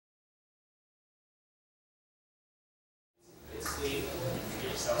seat.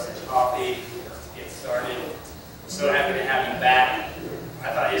 Get yourself some coffee, get started. We're so happy to have you back.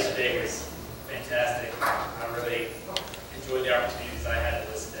 I thought yesterday was fantastic. I really enjoyed the opportunities I had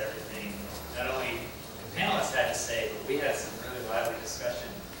to listen to everything. Not only the panelists had to say, but we had some really lively discussion.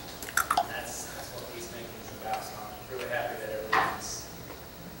 And that's what Peacemaking is about. So I'm really happy that everyone's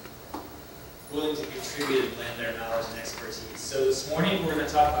willing to contribute and lend their knowledge and expertise. So this morning we're going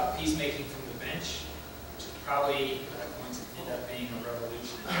to talk about peacemaking from the bench, which is probably going to end up being a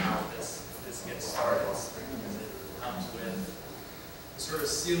revolution in how this gets started, because it comes with sort of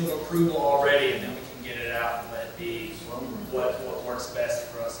seal of approval already, and then we can get it out and let it be what works best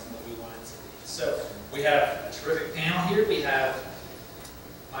for us and what we want it to be. So we have a terrific panel here. We have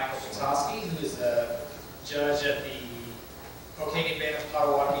Michael Petoskey, who is a judge at the Pokagon Band of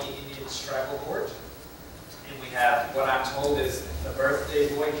Potawatomi Indian Tribal Court. And we have what I'm told is the birthday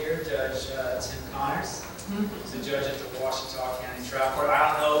boy here, Judge Tim Connors. He's a judge at the Washtenaw County Trial Court.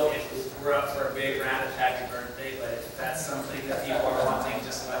 I don't know if we're up for a big round of happy birthday, but if that's something that people are wanting,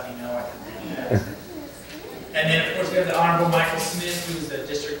 just let me know. I can do that. And then, of course, we have the Honorable Michael Smith, who's the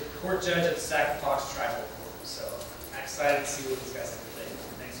District Court Judge at the Assoc Tribal Court. So I'm excited to see what these guys have to say.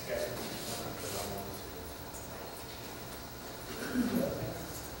 Thanks, you guys.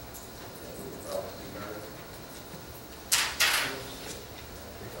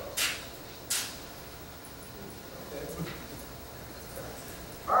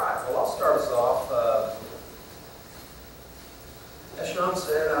 All right, well, I'll start us off. As Sean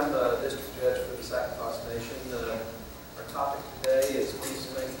said, I'm the district judge for the Sacrifice Nation. Our topic today is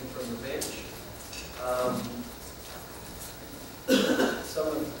peacemaking from the bench. If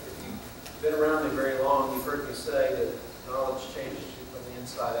you've been around me very long, you've heard me say that knowledge changes you from the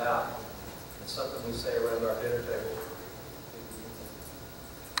inside out. It's something we say around our dinner table.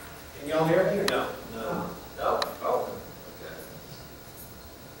 Can y'all hear me or no? No? No? Oh, okay.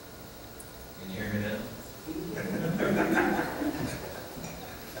 Can you hear me now?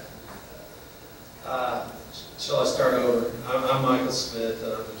 Shall I start over? I'm Michael Smith,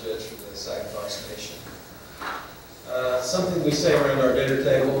 and I'm the judge for the Sacrifice Nation. Something we say around our dinner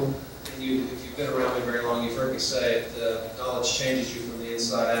table, and if you've been around me very long, you've heard me say it, knowledge changes you from the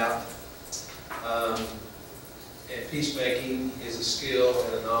inside out. And peacemaking is a skill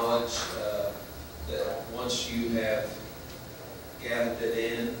and a knowledge that once you have gathered it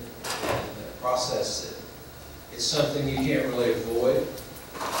in and processed it, it's something you can't really avoid.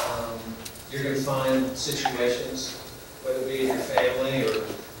 You're going to find situations, whether it be in your family or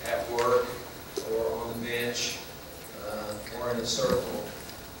at work or on the bench or in a circle,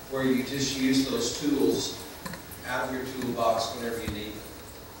 where you just use those tools out of your toolbox whenever you need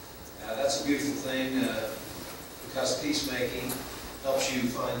them. That's a beautiful thing because peacemaking helps you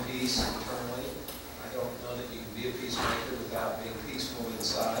find peace internally. I don't know that you can be a peacemaker without being peaceful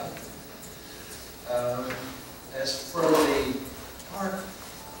inside. As for the part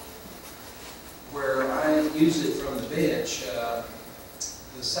where I use it from the bench,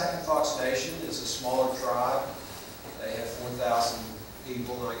 the Sacrifice Nation is a smaller tribe. They have 4,000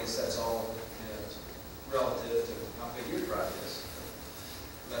 people, and I guess that's all relative to how big your tribe is.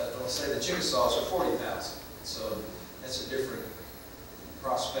 But let's say the Chickasaws are 40,000, so that's a different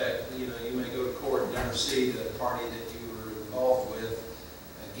prospect. You know, you may go to court and never see the party that you were involved with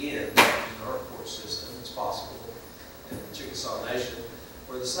again in our court system. It's possible in the Chickasaw Nation.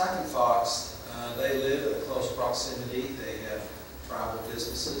 Where the Sacrifice, they live in close proximity. They have tribal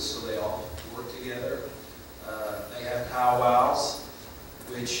businesses, so they all work together. They have powwows,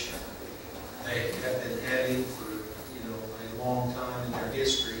 which they have been having for a long time in their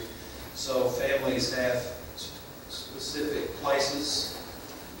history. So families have specific places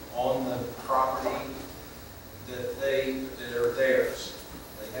on the property that are theirs.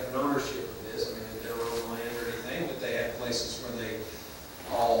 They have an ownership of this. I mean, their own land or anything, but they have places where they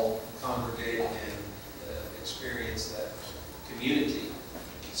all congregate and experience that community.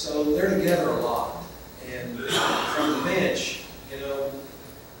 So they're together a lot. And from the bench,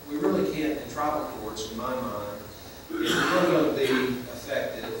 we really can't, in tribal courts, in my mind, if we're going to be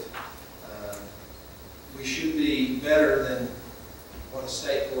effective, we should be better than what a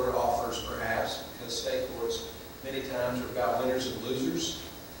state court offers, perhaps, because state courts many times are about winners and losers.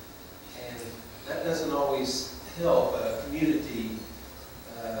 And that doesn't always help a community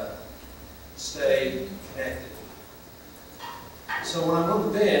stay connected. So when I'm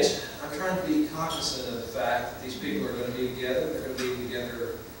on the bench, I'm trying to be cognizant of the fact that these people are going to be together. They're going to be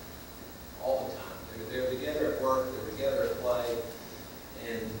together all the time. They're together at work. They're together at play.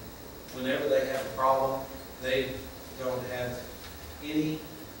 And whenever they have a problem, they don't have any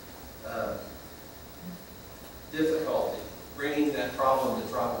difficulty bringing that problem to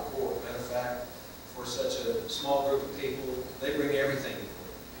tribal court. Matter of fact, for such a small group of people, they bring everything to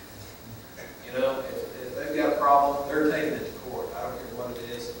court. You know, if they've got a problem, they're taking it to court. I don't care what it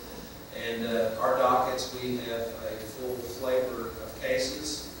is. And our dockets, we have a full flavor of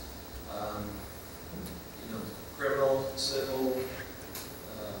cases. You know, criminal, civil,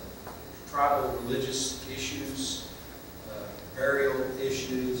 tribal religious issues, burial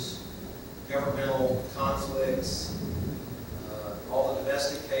issues, governmental conflicts, all the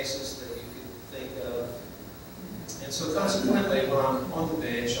domestic cases that you could think of. And so consequently, when I'm on the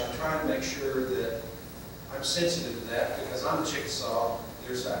bench, I try to make sure that I'm sensitive to that, because I'm a Chickasaw,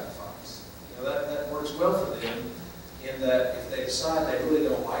 they're Sacrifice. You know, that works well for them, in that if they decide they really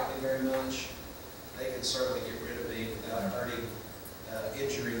don't like me very much, they can certainly get rid of me without hurting,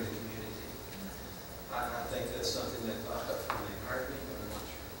 injuring the community. I think that's something they thought of when they hired me very much.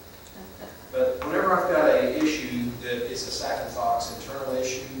 But whenever I've got an issue that is a Sac and Fox internal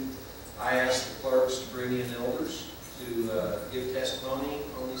issue, I ask the clerks to bring in elders to give testimony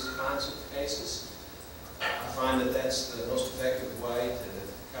on these kinds of cases. I find that that's the most effective way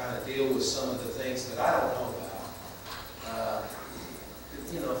to kind of deal with some of the things that I don't know about.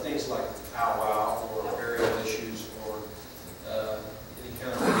 You know, things like powwow or burial issues or any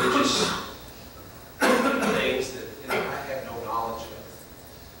kind of religious things that, you know, I have no knowledge of.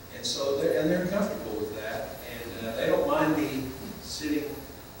 And so they're comfortable with that, and they don't mind me sitting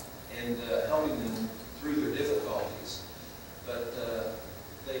and helping them through their difficulties. But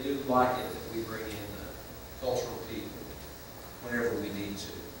they do like it that we bring in cultural people whenever we need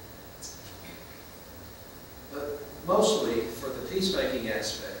to. But mostly for the peacemaking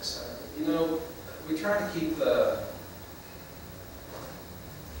aspects, you know, we try to keep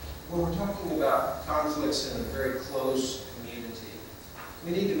when we're talking about conflicts in a very close community,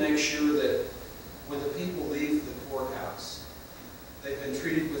 we need to make sure that when the people leave the courthouse, they've been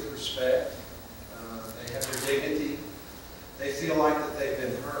treated with respect, they have their dignity, they feel like that they've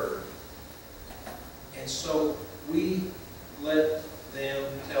been heard. And so we let them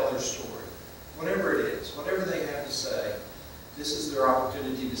tell their story, whatever it is, whatever they have to say. This is their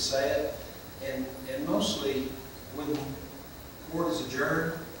opportunity to say it. And mostly, when court is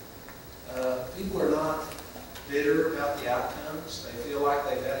adjourned, people are not bitter about the outcomes. They feel like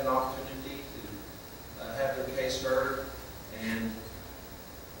they've had an opportunity to have their case heard, and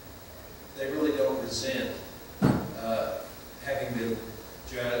they really don't resent having been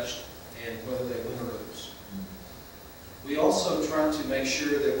judged and whether they win or lose. We also try to make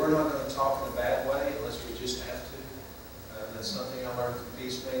sure that we're not going to talk in a bad way unless we just have to. That's something I learned from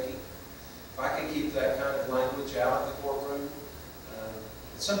peacemaking. If I can keep that kind of language out of the courtroom,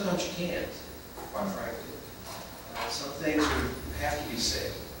 sometimes you can't, quite frankly. Some things have to be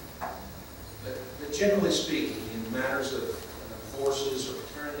said. But generally speaking, in matters of divorces or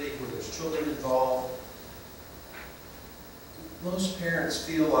paternity where there's children involved, most parents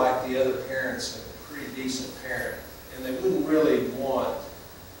feel like the other parent's a pretty decent parent, and they wouldn't really want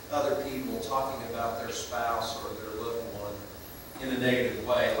other people talking about their spouse or their loved one in a negative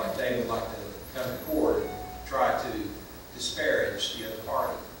way, like they would like to come to court and try to disparage the other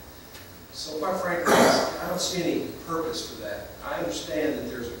party. So quite frankly, I don't see any purpose for that. I understand that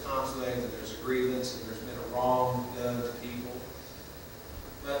there's a conflict, that there's a grievance, and there's been a wrong done to people.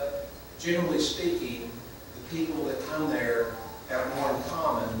 But generally speaking, the people that come there have more in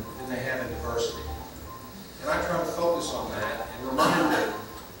common than they have in diversity. And I try to focus on that and remind them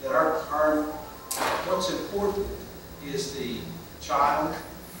that what's important is the child,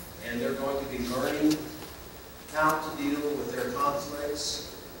 and they're going to be learning how to deal with their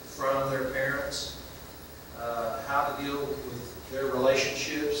conflicts from their parents, how to deal with their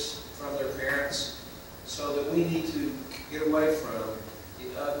relationships from their parents, so that we need to get away from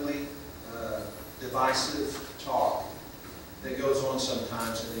the ugly, divisive talk that goes on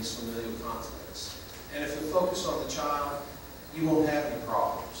sometimes in these familial conflicts. And if we focus on the child, you won't have any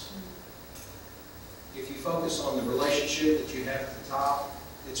problems. If you focus on the relationship that you have at the top,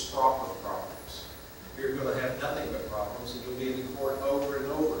 it's fraught with problems. You're going to have nothing but problems, and you'll be in the court over and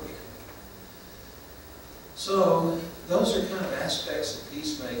over again. So those are kind of aspects of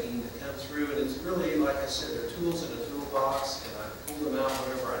peacemaking that come through, and it's really, like I said, they're tools in a toolbox, and I pull them out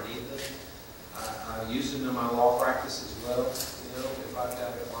whenever I need them. I use them in my law practice as well. You know, if I've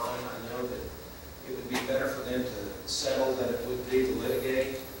got a client, I know that it would be better for them to settle than it would be to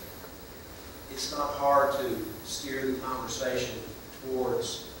litigate. It's not hard to steer the conversation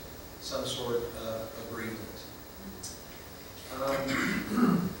towards some sort of agreement.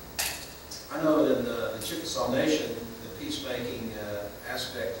 I know in the Chickasaw Nation, the peacemaking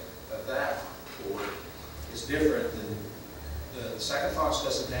aspect of that court is different than The Second Fox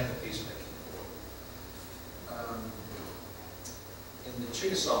doesn't have a peacemaking court. In the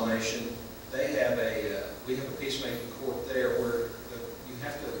Chickasaw Nation, they have we have a peacemaking court there where you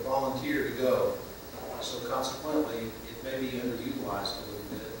have to volunteer to go. So consequently, it may be underutilized a little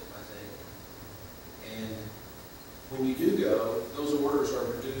bit, I think. And when you do go, those orders are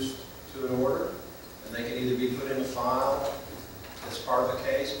reduced to an order, and they can either be put in a file as part of the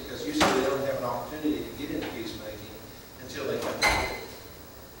case, because usually they don't have an opportunity to get into peacemaking until they come to court.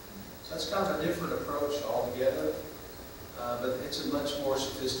 So that's kind of a different approach altogether, but it's a much more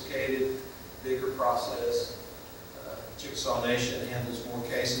sophisticated, bigger process. Chickasaw Nation handles more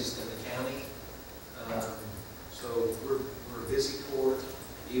cases than the county. So we're a busy court,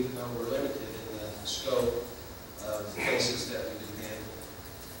 even though we're limited in the scope of the cases that we do handle.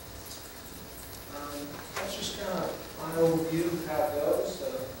 That's just kind of my overview of how it goes.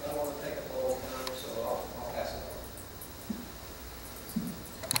 I don't want to take up a long time, so I'll pass it on.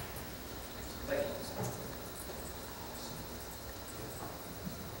 Thank you.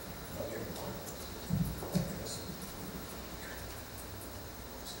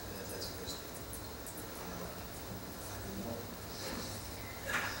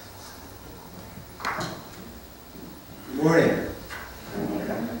 Good morning.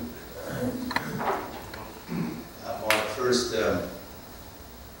 I want to first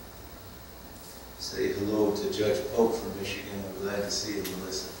say hello to Judge Pope from Michigan. I'm glad to see you,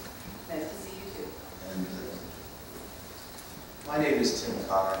 Melissa. Nice to see you too. And my name is Tim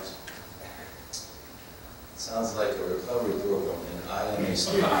Connors. Sounds like a recovery program, and I am a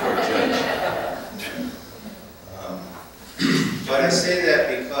state court judge. But I say that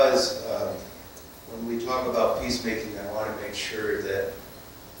because when we talk about peacemaking, I want to make sure that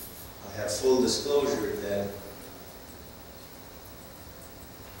I have full disclosure that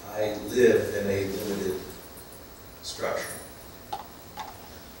I live in a limited structure.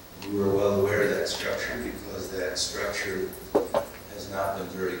 You are well aware of that structure because that structure has not been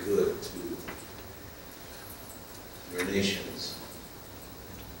very good to your nations.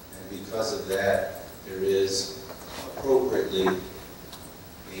 And because of that, there is appropriately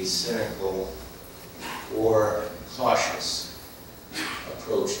a cynical or cautious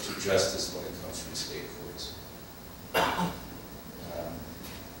approach to justice when it comes from state courts.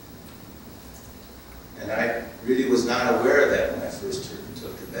 And I really was not aware of that when I first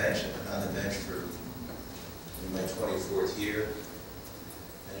took the bench. I've been on the bench for in my 24th year.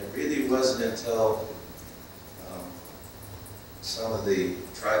 And it really wasn't until some of the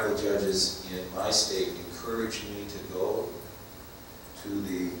tribal judges in my state encouraged me to go to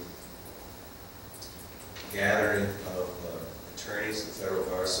the gathering of attorneys, the Federal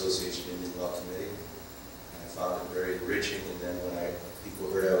Bar Association Indian Law Committee. And I found it very enriching, and then when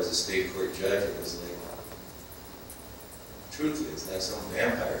people heard I was a state court judge, it was like, truthfully, it's like some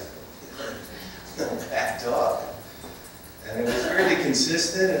vampire film. Back dog. And it was fairly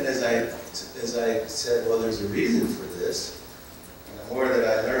consistent, and as I said, well, there's a reason for this, and the more that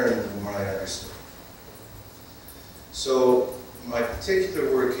I learned, the more I understood. So my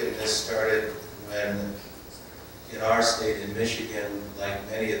particular work in this started when, in our state, in Michigan, like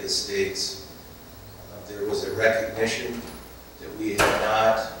many of the states, there was a recognition that we had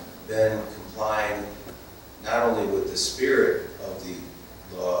not been complying not only with the spirit of the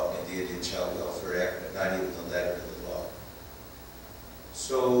law in the Indian Child Welfare Act, but not even the letter of the law.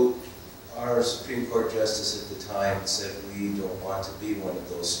 So our Supreme Court Justice at the time said we don't want to be one of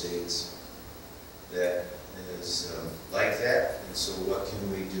those states that is like that, and so what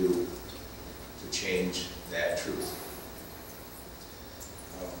can we do to change that truth?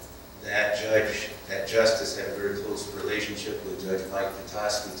 That justice had a very close relationship with Judge Mike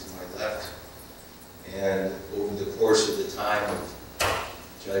Petoskey to my left, and over the course of the time of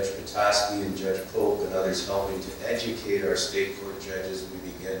Judge Petoskey and Judge Pope and others helping to educate our state court judges,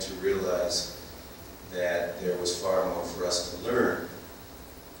 we began to realize that there was far more for us to learn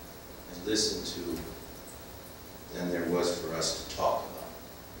and listen to than there was for us to talk about.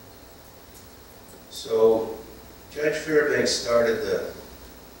 So Judge Fairbanks started the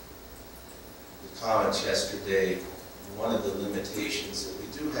comments yesterday. One of the limitations that we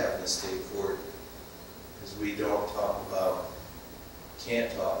do have in the state court is we don't talk about,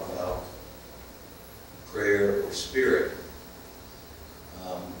 can't talk about prayer or spirit.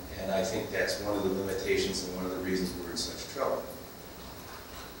 And I think that's one of the limitations and one of the reasons we're in such trouble.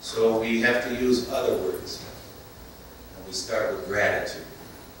 So we have to use other words. And we start with gratitude.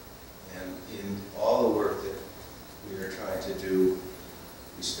 And in all the work that we are trying to do,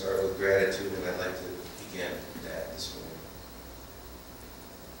 we start with gratitude, and I'd like to begin that this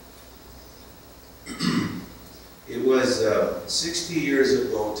morning. It It was 60 years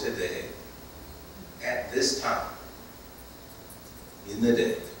ago today, at this time, in the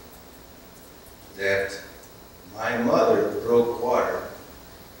day, that my mother broke water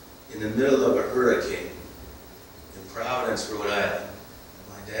in the middle of a hurricane in Providence, Rhode Island.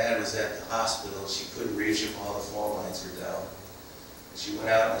 My dad was at the hospital. She couldn't reach him. All the phone lines were down. She went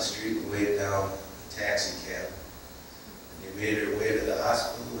out in the street and waved down a taxi cab. And they made her way to the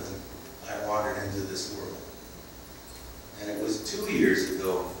hospital, and I wandered into this world. And it was 2 years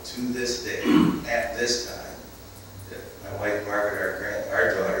ago, to this day, at this time, that my wife Margaret,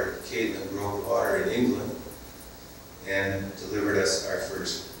 our daughter Caitlin, broke water in England and delivered us our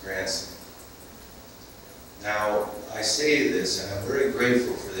first grandson. Now, I say this, and I'm very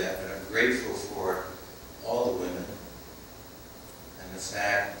grateful for that, but I'm grateful for all the women, and the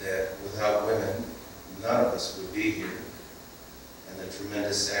fact that without women, none of us would be here, and the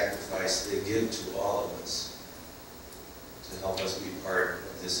tremendous sacrifice they give to all of us to help us be part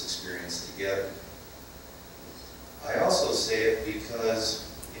of this experience together. I also say it because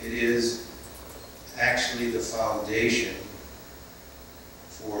it is actually the foundation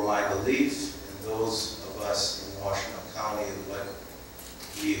for my belief in those of us in Washtenaw County and what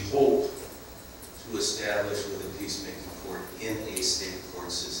we hope to establish with a peacemaking court in a state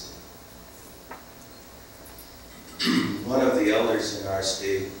court system. One of the elders in our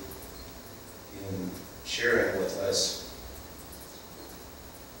state, in sharing with us,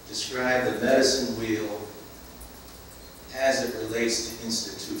 described the medicine wheel as it relates to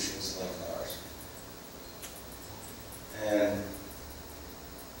institutions like ours. And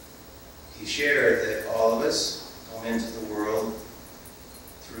he shared that all of us come into the world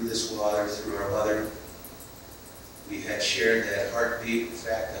through this water, through our mother. We had shared that heartbeat. In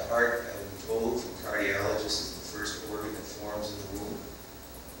fact, the heart, I've been told from cardiologists, is the first organ that forms in the womb.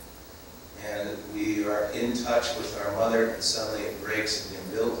 And we are in touch with our mother, and suddenly it breaks and the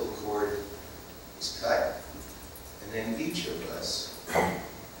umbilical cord is cut. And then each of us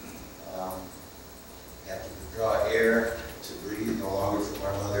have to draw air to breathe, no longer from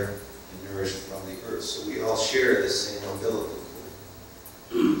our mother, and nourished from the earth. So we all share this same umbilical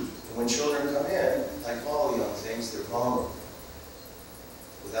cord. And when children come in, like all young things, they're vulnerable.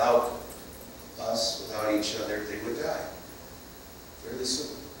 Without us, without each other, they would die fairly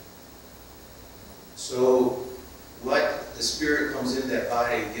soon. So what the Spirit comes in that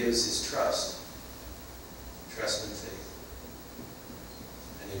body and gives is trust. Trust and faith.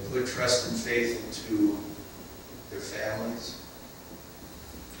 And they put trust and faith into their families.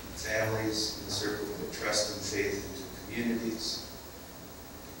 Families in the circle put trust and faith into communities.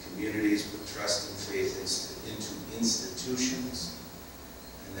 And communities put trust and faith into institutions.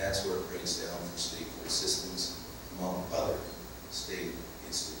 And that's where it breaks down for state court systems, among other state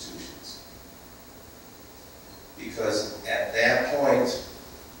institutions. Because at that point,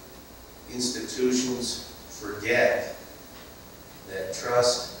 institutions forget that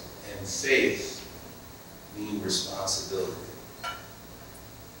trust and faith mean responsibility.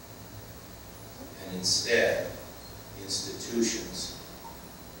 And instead, institutions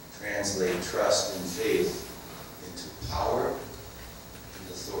translate trust and faith into power and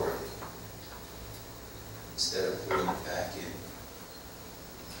authority, instead of putting it back in.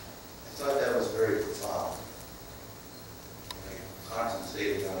 I thought that was very profound. I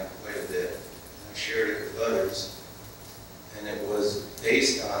contemplated on it quite a bit. I shared it with others, and it was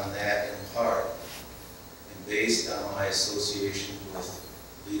based on that in part, and based on my association with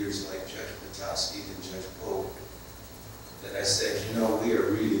leaders like Judge Petoskey and Judge Pope, that I said, you know, we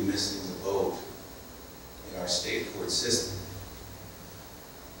are really missing the boat in our state court system.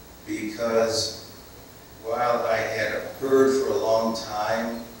 Because while I had heard for a long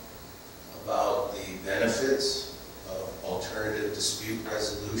time about the benefits of alternative dispute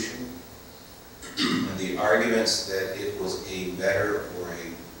resolution, and the arguments that it was a better or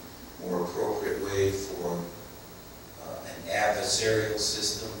a more appropriate way for an adversarial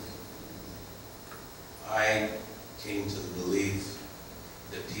system, I came to the belief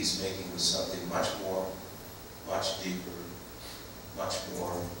that peacemaking was something much more, much deeper, much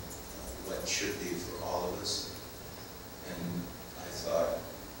more what it should be for all of us. And I thought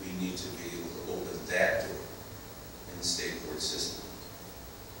we need to be able to open that door in the state court system.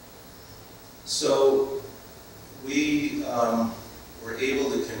 So we were able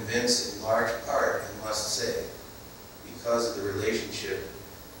to convince, in large part, I must say, because of the relationship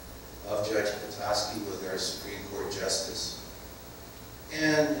of Judge Petoskey with our Supreme Court Justice,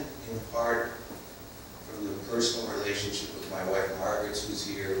 and in part from the personal relationship with my wife Margaret, who's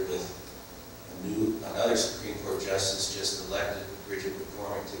here, with another Supreme Court Justice just elected, Bridget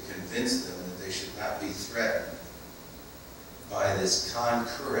McCormick, to convince them that they should not be threatened by this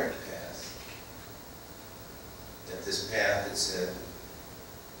concurrent path. That this path that said,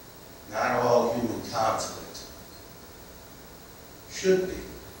 not all human conflict should be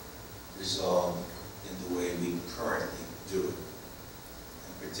resolved in the way we currently do it.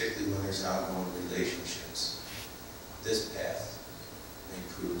 And particularly when there's ongoing relationships, this path may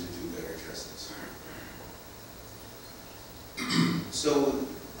prove to do better justice. So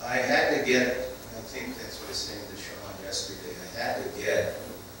I had to get, I think that's what I was saying to Sean yesterday, I had to get,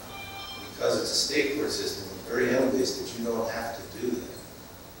 because it's a state court system, it's very evidence that you don't have to do that.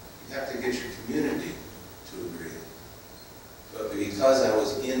 You have to get your community to agree. But because I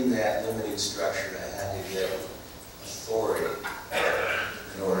was in that limiting structure, I had to get authority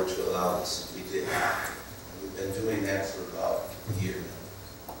in order to allow this. We did. And we've been doing that for about a year now.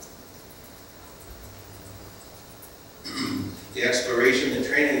 The exploration and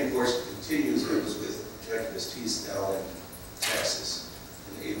training, of course, continues. I was with Judge Washtenaw in Texas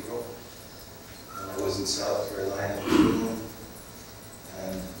in April. I was in South Carolina in June.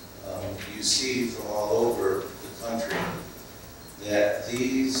 And you see from all over the country that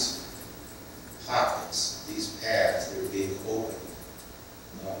these pockets, these paths that are being opened,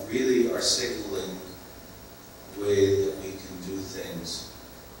 really are signaling a way that we can do things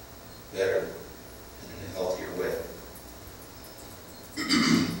better and in a healthier way.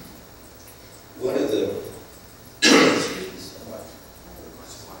 One of the excuse me so much.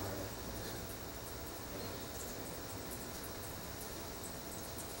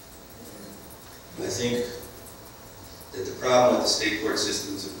 I think that the problem with the state court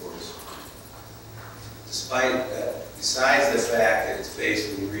systems, of course, besides the fact that it's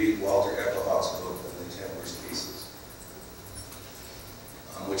based, when you read Walter-Eppelhoff's book on the 10 worst cases,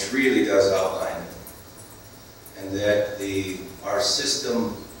 which really does outline it, and that our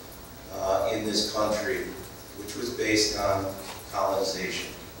system in this country, which was based on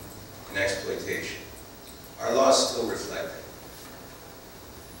colonization and exploitation, our laws still reflect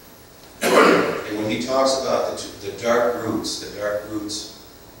it. And when he talks about the dark roots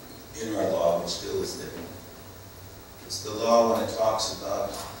in our law, which still is there, it's the law when it talks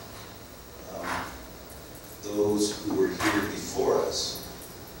about those who were here before us.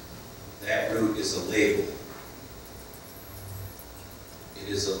 That root is a label. It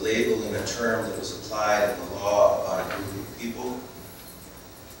is a label in a term that was applied in the law about a group of people.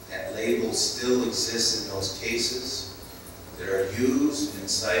 That label still exists in those cases that are used and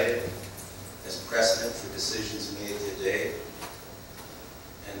cited as precedent for decisions made today.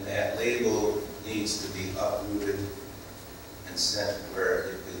 And that label needs to be uprooted and sent where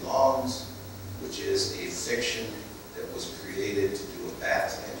it belongs, which is a fiction that was created to do a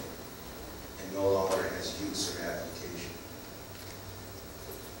bad thing and no longer has use or application.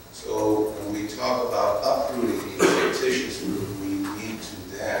 So when we talk about uprooting a fictitious root, we need to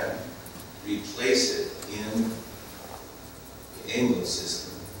then replace it in the Anglo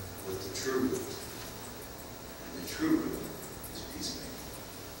system with the true root. And the true root is peacemaking.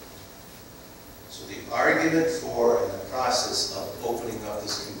 So the argument for and the process of opening up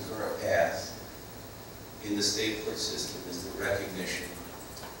this concurrent path in the state court system is the recognition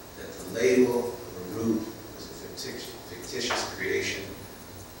that the label of a root was a fictitious creation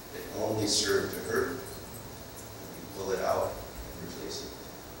that only served to hurt. And we pull it out and replace it.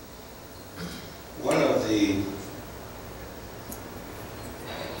 One of the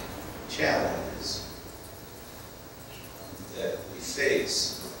challenges that we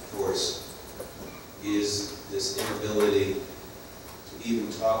face, of course, is this inability to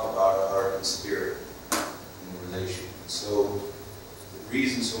even talk about our heart and spirit in relation. So the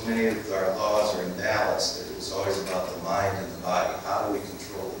reason so many of our laws are imbalanced, that it was always about the mind and the body. How do we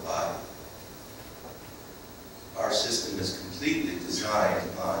control the body? Our system is completely designed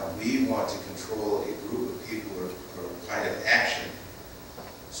on, we want to control a group of people or kind of action.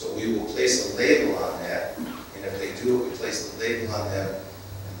 So we will place a label on that, and if they do it, we place the label on them,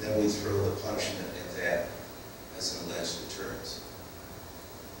 and then we throw the punishment at that as an alleged deterrence.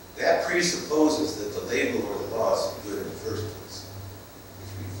 That presupposes that the label or the law is good in the first place,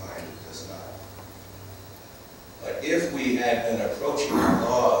 which we find it does not. But if we had been approaching our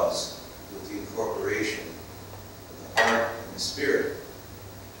laws with the incorporation of the heart and the spirit,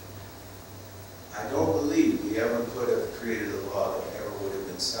 I don't believe we ever could have created a law that ever would have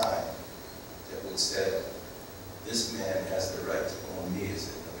been signed that would say, this man has the right to own me as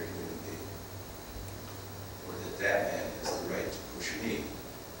another human being, or that man has the right to push me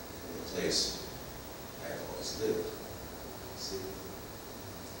in the place I've always lived. See?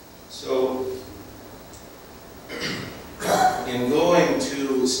 So, in going to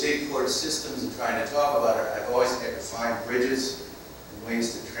state court systems and trying to talk about it, I've always had to find bridges and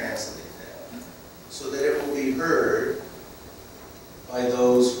ways to translate that so that it will be heard by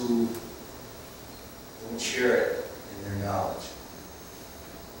those who don't share it in their knowledge.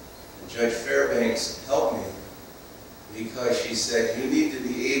 And Judge Fairbanks helped me because she said, you need to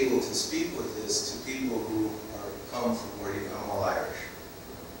be able to speak with this to people who come from where you come. I'm all Irish.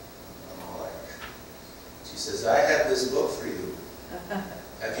 I'm all Irish. She says, I have this book for you.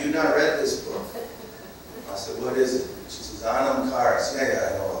 Have you not read this book? I said, what is it? She says, On Cars. Yeah,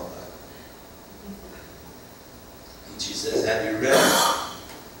 I know all about it. And she says, have you read it? I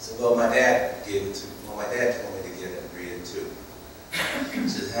said, well, my dad gave it to me. Well, my dad told me to get it and read it too. She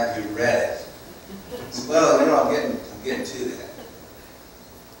says, have you read it? I said, well, you know, I'm getting to that.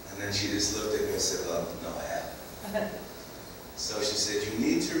 And then she just looked at me and said, well, no, I haven't. So she said, you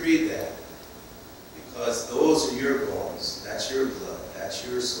need to read that because those are your bones, that's your blood, that's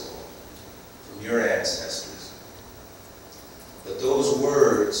your soul, from your ancestors. But those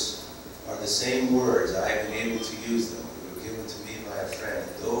words are the same words. I have been able to use them. They were given to me by a friend.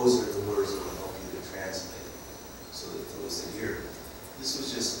 Those are the words that will help you to translate so that those that hear. This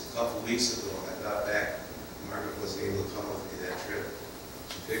was just a couple weeks ago when I got back. Margaret wasn't able to come with me that trip.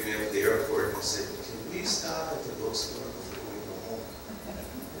 She picked me up at the airport and said, can we stop at the bookstore before we go home?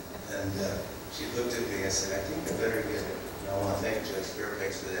 And she looked at me and said, I think I better get it. And I want to thank Judge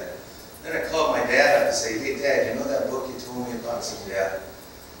Fairbanks for that. Then I called my dad up and said, hey, Dad, you know that book you told me about? I said, yeah.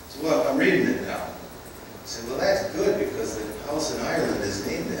 I said, well, I'm reading it now. I said, well, that's good because the house in Ireland is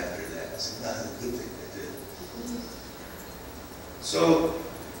named after that. I said, that's a good thing I did. So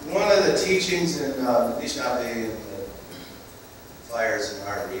one of the teachings in Washtenaw and the fires in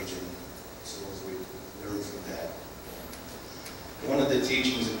our region, so as we learn from that. One of the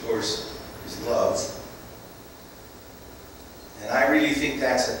teachings, of course, is love. And I really think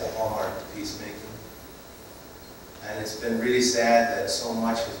that's at the hallmark of peacemaking. And it's been really sad that so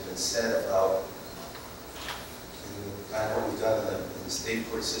much has been said about kind of what we've done in the state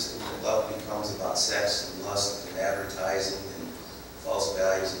court system, that love becomes about sex and lust and advertising and false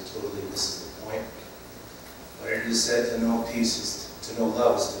values, and totally misses the point. But it is said to know peace is to know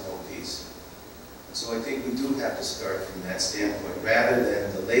love is to know peace. And so I think we do have to start from that standpoint, rather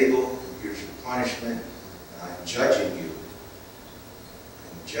than the label, here's your punishment, and I'm judging you.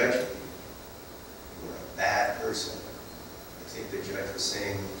 I'm judging you. You're a bad person. I think the judge was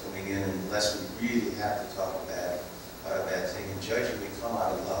saying, coming in, unless we really have to talk about a bad thing, and judging we come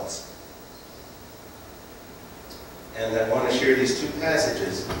out of love. And I want to share these two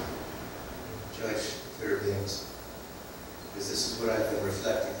passages, Judge Fairbanks, because this is what I've been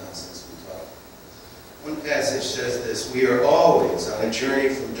reflecting on since we talked. One passage says this, we are always on a journey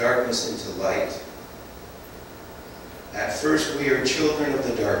from darkness into light. At first we are children of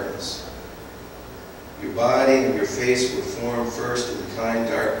the darkness. Your body and your face were formed first in the kind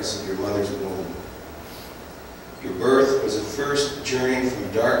darkness of your mother's womb. Your birth was a first journey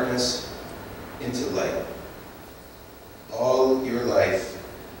from darkness into light. All your life,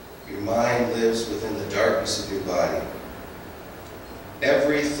 your mind lives within the darkness of your body.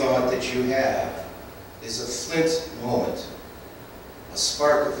 Every thought that you have is a flint moment, a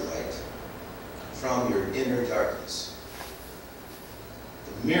spark of light from your inner darkness.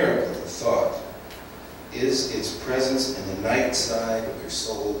 The miracle of thought is its presence in the night side of your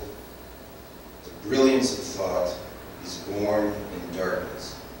soul. The brilliance of thought is born in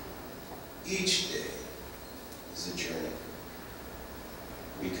darkness. Each day is a journey.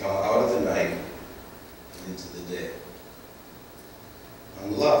 We come out of the night and into the day.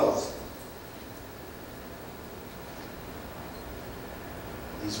 On love,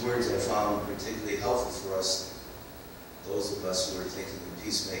 these words I found particularly helpful for us, those of us who are thinking of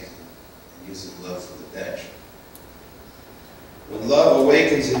peacemaking and using love for the bench. When love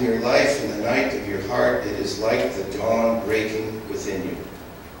awakens in your life in the night of your heart, it is like the dawn breaking within you.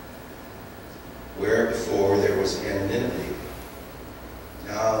 Where before there was anonymity,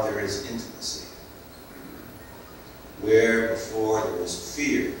 now there is intimacy. Where before there was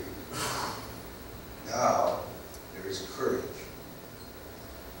fear, now there is courage.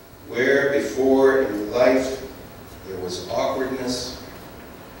 Where before in your life there was awkwardness,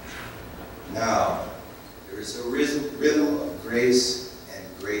 now there is a rhythm of grace and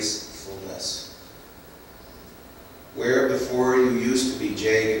gracefulness. Where before you used to be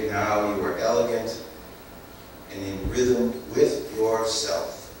jagged, now you are elegant and in rhythm with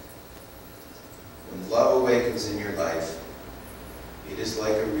yourself. When love awakens in your life, it is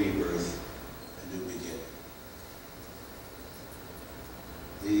like a rebirth, a new beginning.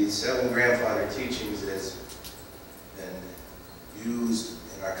 The 7 grandfather teachings has been used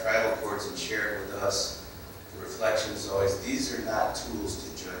in in our tribal courts and share it with us, the reflection is always, these are not tools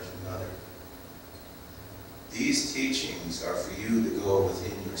to judge another. These teachings are for you to go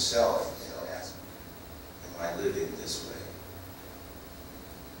within yourself and ask, am I living this way?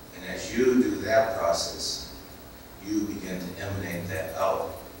 And as you do that process, you begin to emanate that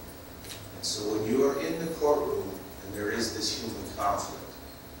out. And so when you are in the courtroom and there is this human conflict,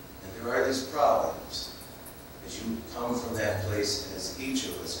 and there are these problems, as you come from that place, and as each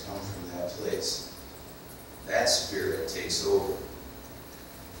of us come from that place, that spirit takes over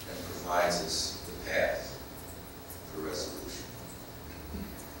and provides us the path for resolution.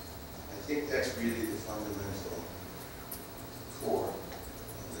 I think that's really the fundamental core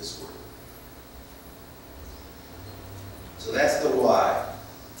of this work. So that's the why.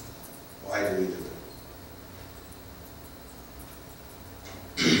 Why do we do it?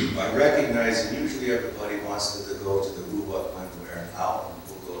 I recognize that usually everybody wants to go to the who, what, when, where, and how, and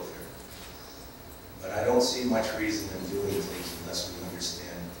we'll go there. But I don't see much reason in doing things unless we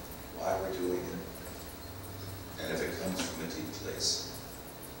understand why we're doing it. And if it comes from a deep place,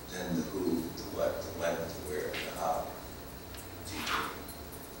 then the who, the what, the when, the where, and the how. Deeper.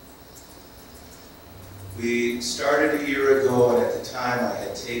 We started a year ago, and at the time I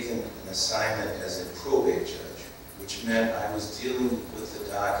had taken an assignment as a probate judge, which meant I was dealing with the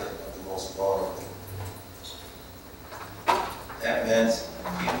docket of the most vulnerable. That meant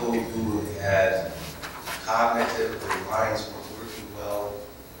people who had cognitive, their minds weren't working well,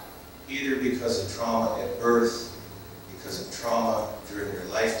 either because of trauma at birth, because of trauma during their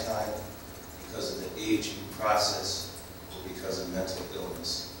lifetime, because of the aging process, or because of mental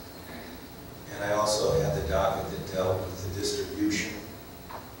illness. And I also had the docket that dealt with the distribution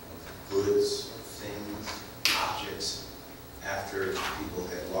of goods, things, objects, after people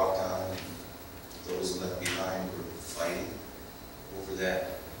had walked on, and those left behind were fighting over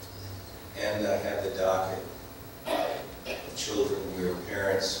that. And I had the docket of children where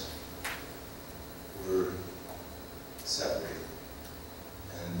parents were separated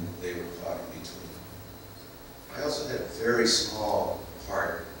and they were caught in between. I also had a very small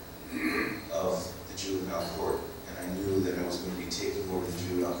part of the juvenile court, and I knew that I was going to be taking over the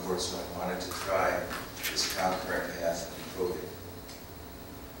juvenile court, so I wanted to try this concurrent path in probate.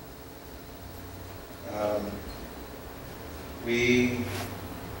 We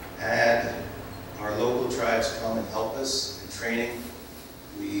had our local tribes come and help us in training.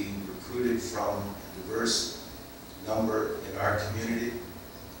 We recruited from a diverse number in our community.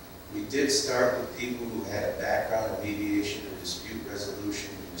 We did start with people who had a background in mediation or dispute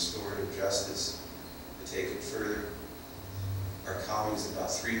resolution and restorative justice to take it further. Our county is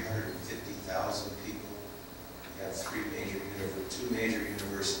about 350,000 people. We have two major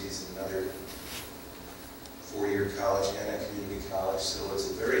universities, another four-year college and a community college, so it's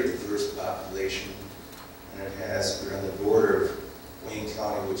a very diverse population. And we're on the border of Wayne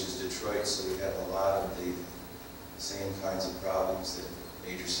County, which is Detroit, so we have a lot of the same kinds of problems that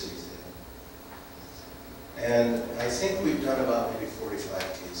major cities have. And I think we've done about maybe 45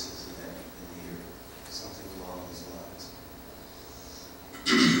 cases in the year, something along those lines.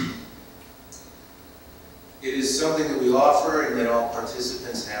 It is something that we offer and that all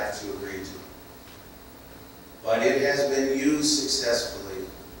participants have to agree to. But it has been used successfully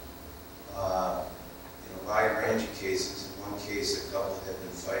in a wide range of cases. In one case, a couple had been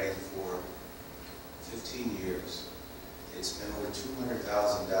fighting for 15 years. They spent over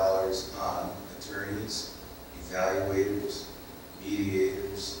 $200,000 on attorneys, evaluators,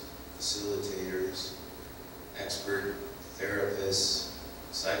 mediators, facilitators, expert therapists,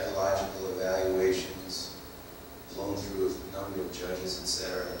 psychological evaluations, blown through a number of judges,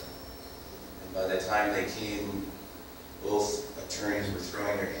 etc. And by the time they came, both attorneys were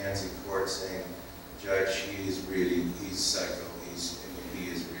throwing their hands in court saying, "Judge, he's psycho, he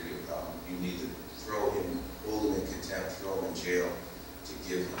is really a problem. You need to throw him, hold him in contempt, throw him in jail to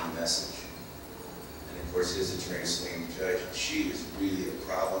give him a message." And of course his attorney saying, "Judge, she is really a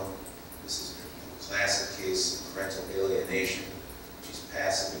problem. This is a classic case of parental alienation. She's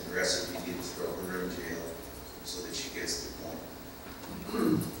passive aggressive. You need to throw her in jail so that she gets the point."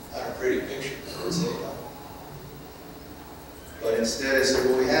 Not a pretty picture, I would say. But instead I said,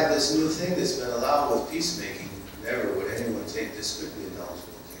 well, we have this new thing that's been allowed with peacemaking. Never would anyone take this could be a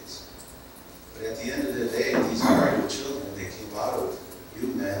knowledgeable case. But at the end of the day, these are your children. They came out of you,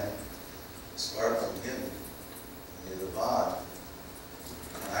 man, a spark from him, and the bond.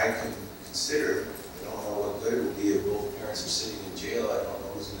 And I can consider, I don't know what good it will be if both parents are sitting in jail. I don't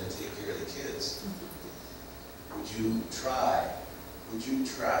know who's going to take care of the kids. Would you try? Would you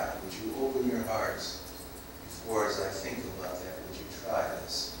try? Would you open your hearts before as I think about that, would you try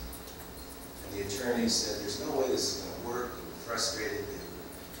this? And the attorney said, there's no way this is going to work. They were frustrated. They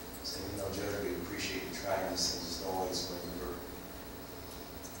were saying, you know, Judge, we appreciate you trying these things. There's no way it's going to work.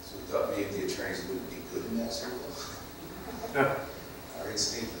 So we thought maybe the attorneys wouldn't be good in that circle. Our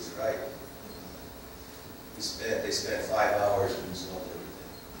instinct was right. They spent 5 hours and resolved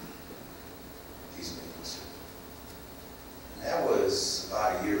everything. Peacemaking circle. And that was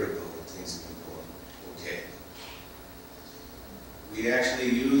about a year ago when things have been going okay. We actually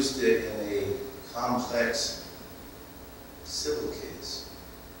used it in a complex civil case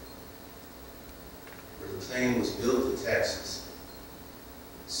where the plane was built in Texas,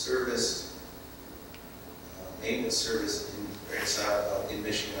 serviced, maintenance service in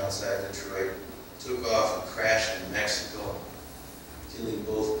Michigan outside Detroit, took off and crashed in Mexico, killing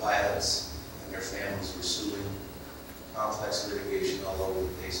both pilots, and their families were suing. Complex litigation all over the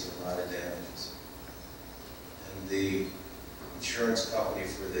place and a lot of damages. And the insurance company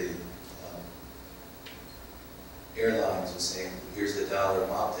for the airlines was saying, here's the dollar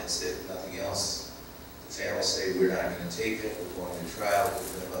amount, that's it, nothing else. The families say, we're not going to take it, we're going to trial. It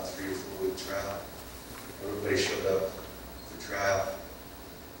was been about 3 or 4 week trial. Everybody showed up for trial.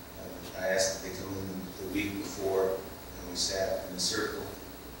 I asked if they come in the week before, and we sat in a circle,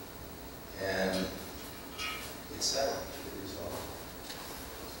 and it settled. It resolved.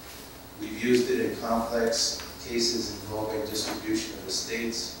 We've used it in complex cases involving distribution of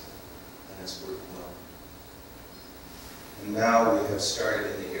estates, and it's worked well. And now we have started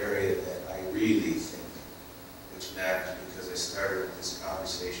in the area that I really think, which matters, because I started this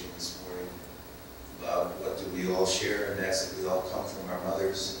conversation this morning about what do we all share, and that's that we all come from our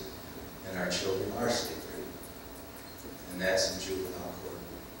mothers, and our children are state free, and that's in juvenile court.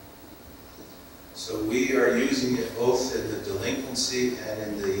 So we are using it both in the delinquency and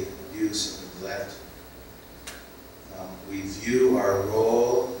in the abuse and neglect. We view our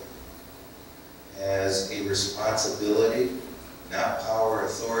role as a responsibility, not power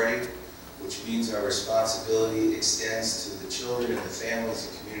authority, which means our responsibility extends to the children and the families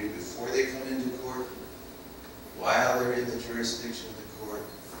and community before they come into court, while they're in the jurisdiction of the court,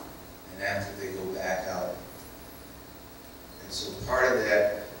 and after they go back out. And so part of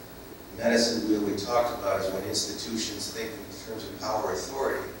that medicine wheel we talked about is when institutions think in terms of power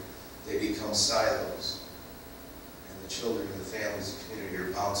authority, they become silos. And the children and the families and community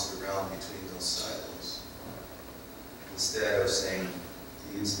are bounced around between those silos. Instead of saying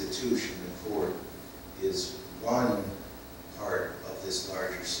the institution, the court, is one part of this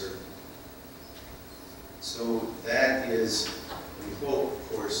larger circle. So that is, we hope,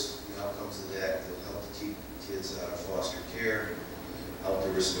 of course, the outcomes of that will help to keep kids out of foster care, help to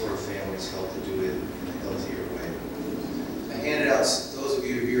restore families, help to do it in a healthier way. I handed out, those of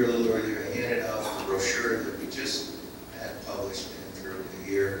you who were here a little earlier, I handed out the brochure that we just had published for a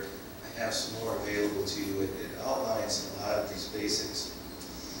year. I have some more available to you. It outlines a lot of these basics.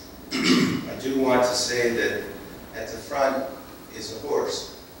 I do want to say that at the front is a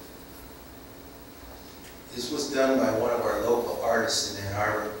horse. This was done by one of our local artists in Ann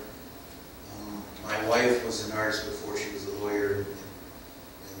Arbor. My wife was an artist before she was a lawyer and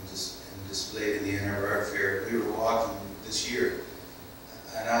displayed in the Ann Arbor Art Fair. We were walking this year,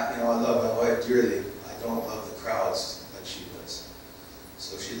 and I love my wife dearly. I don't love the crowds like she does.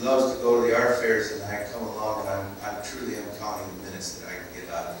 So she loves to go to the art fairs, and I come along, and I'm truly counting the minutes that I can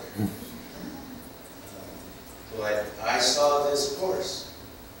get out of there. But I saw this horse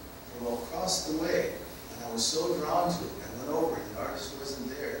from across the way, and I was so drawn to it. I went over, and the artist wasn't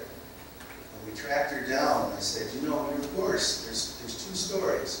there. And we tracked her down, and I said, you know, your horse, there's 2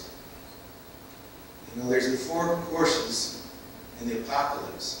 stories. You know, there's the 4 horses in the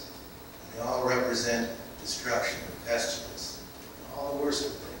apocalypse. And they all represent destruction and pestilence, and all the worst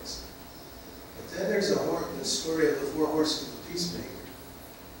of things. But then there's the story of the 4 horses of the peacemaker,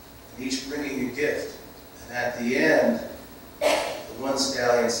 and each bringing a gift. And at the end, the one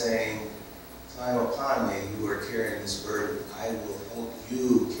stallion saying, climb upon me, you are carrying this burden. I will help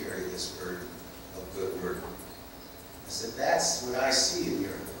you carry this burden of good work. I said, that's what I see in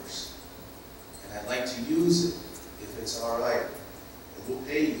your horse. And I'd like to use it, if it's all right. We'll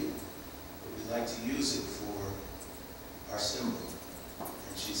pay you, but we'd like to use it for our symbol.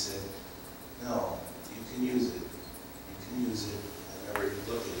 And she said, no, you can use it. You can use it. I never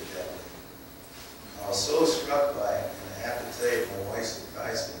looked at it that way. I was so struck by it, and I have to tell you, my wife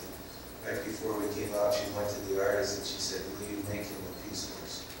surprised me. Right before we came out, she went to the artist and she said, will you make him a peace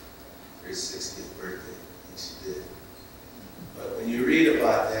horse for his 60th birthday? And she did. But when you read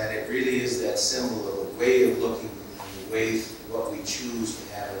about that, it really is that symbol of a way of looking and the way what we choose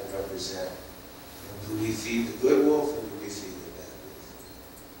to have it represent. And do we feel feed the good wolf or do we feed the bad wolf?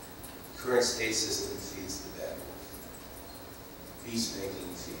 The current state system feeds the bad wolf.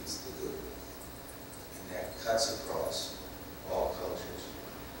 Peacemaking feeds the good wolf. And that cuts across all cultures.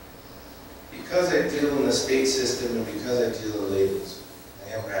 Because I deal in the state system and because I deal in labels,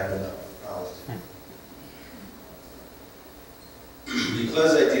 I am wrapping up, I promise.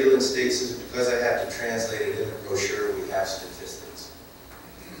 Because I deal in state system, because I have to translate it in a brochure, we have statistics.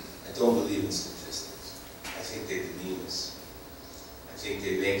 I don't believe in statistics. I think they demean us. I think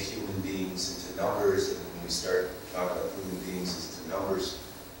they make human beings into numbers, and when we start talking about human beings as to numbers,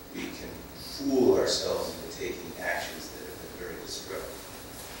 we can fool ourselves into taking actions that have been very destructive.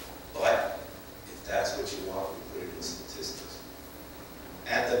 But if that's what you want, we put it in statistics.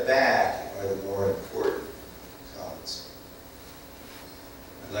 At the back are the more important comments.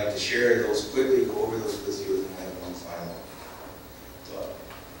 I'd like to share those quickly, go over those with you, and then have one final thought.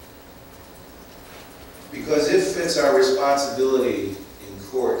 Because if it's our responsibility in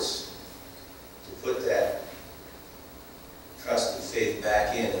courts to put that trust and faith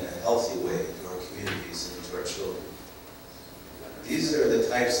back in a healthy way into our communities and into our children, these are the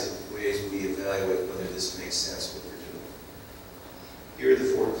types of ways we evaluate whether this makes sense what we're doing. Here are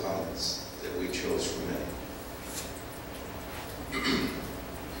the 4 comments that we chose from many.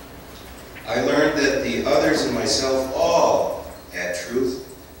 I learned that the others and myself all had truth.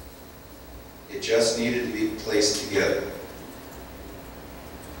 It just needed to be placed together.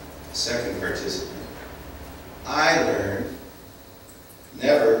 Second participant. I learned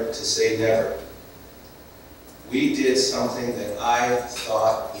never to say never. We did something that I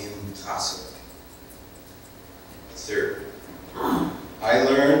thought impossible. Third. I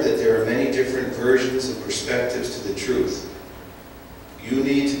learned that there are many different versions and perspectives to the truth. You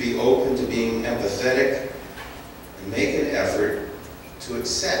need to be open to being empathetic and make an effort to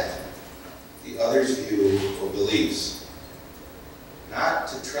accept the other's view or beliefs. Not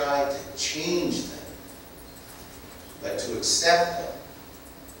to try to change them, but to accept them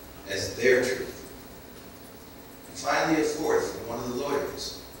as their truth. And finally, a fourth from one of the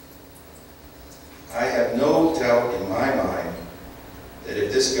lawyers. I have no doubt in my mind that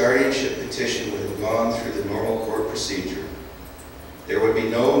if this guardianship petition would have gone through the normal court procedure, there would be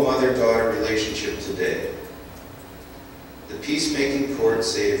no mother-daughter relationship today. The peacemaking court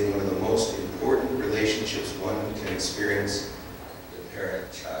saved one of the most important relationships one can experience, the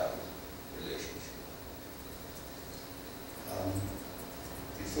parent-child relationship.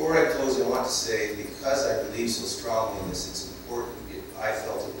 Before I close, I want to say, because I believe so strongly in this, it's important, I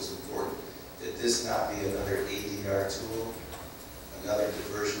felt it was important, that this not be another ADR tool, another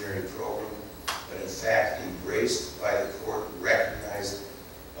diversionary program, but in fact embraced by the court, recognized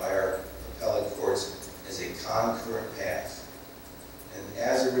by our appellate courts as a concurrent path. And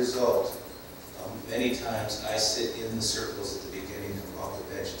as a result, many times I sit in the circles at the beginning, come off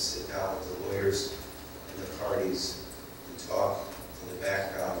the bench and sit down with the lawyers and the parties and talk in the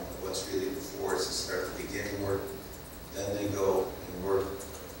background of what's really before us and start the beginning work. Then they go and work.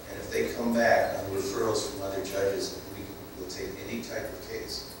 And if they come back on referrals from other judges, we'll take any type of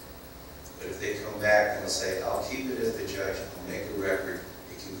case. But if they come back and they'll say, I'll keep it as the judge, I'll make a record,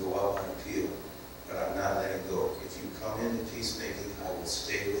 it can go out on appeal, but I'm not letting go. If you come into peacemaking, I will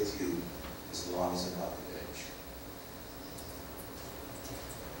stay with you as long as I'm on the bench.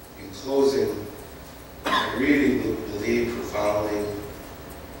 In closing, I really believe profoundly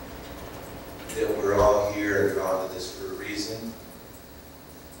that we're all here and drawn to this for a reason,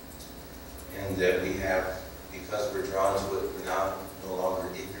 and that we have, because we're drawn to it, we're now no longer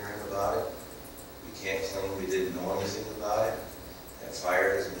ignorant about it. We can't claim we didn't know anything about it. That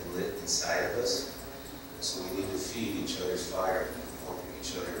fire has been lit inside of us. And so we need to feed each other's fire and help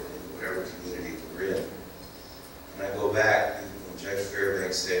each other in whatever community we're in. And I go back, when Judge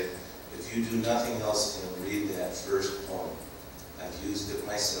Fairbanks said, if you do nothing else than read that first poem, I've used it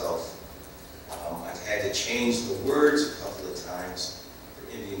myself. I've had to change the words a couple of times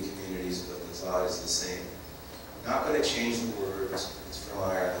for Indian communities, but the thought is the same. I'm not going to change the words, it's from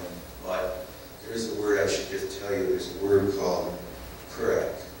Ireland, but there's a word I should just tell you, there's a word called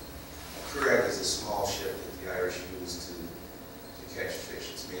curragh. A curragh is a small ship that the Irish used to catch fish.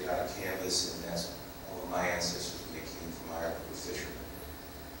 It's made out of canvas, and that's all of my ancestors when they came from Ireland were fishermen.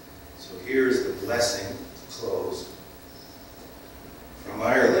 So here's the blessing to close from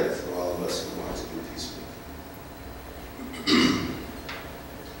Ireland for all of us who want to do peacemaking.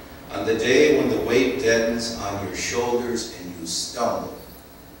 On the day when the weight deadens on your shoulders and you stumble,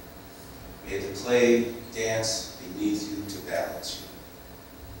 may the clay dance beneath you to balance you.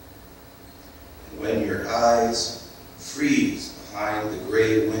 And when your eyes freeze behind the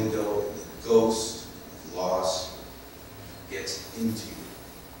gray window and the ghost of loss gets into you.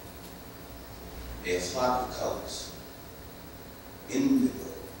 May a flock of colors, indigo,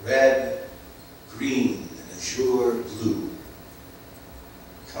 red, green, and azure blue,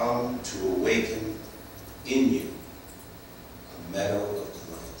 come to awaken in you a meadow of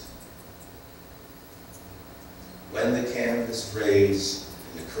delight. When the canvas frays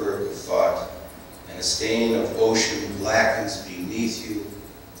in the curve of thought, and a stain of ocean blackens beneath you,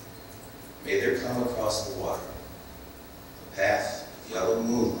 may there come across the water a path of yellow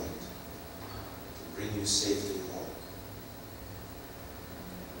moonlight to bring you safely home.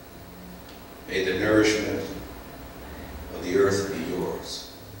 May the nourishment of the earth be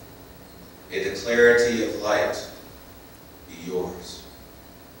yours. May the clarity of light be yours.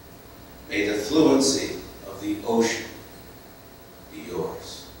 May the fluency of the ocean be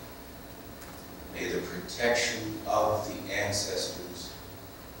yours. May the protection of the ancestors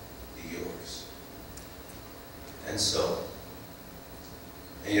be yours. And so,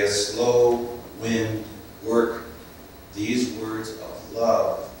 may a slow wind work these words of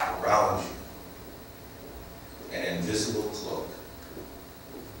love around you, an invisible cloak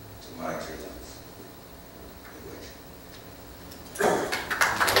to mind your life.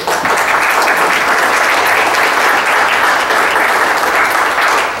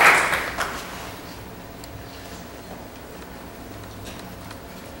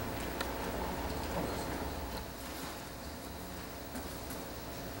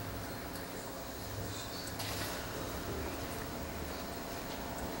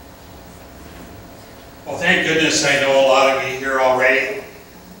 Well, thank goodness I know a lot of you here already.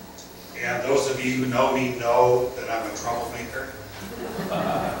 And those of you who know me know that I'm a troublemaker.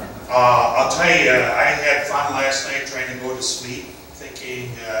 I'll tell you, I had fun last night trying to go to sleep,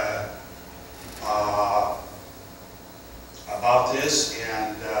 thinking about this.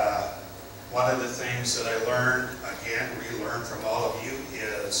 And one of the things that I learned, again, relearned from all of you,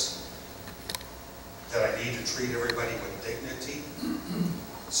 is that I need to treat everybody with dignity.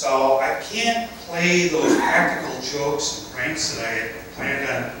 So I can't play those practical jokes and pranks that I had planned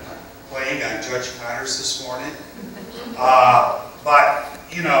on playing on Judge Connors this morning. But,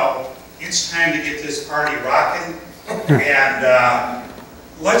 you know, it's time to get this party rocking. And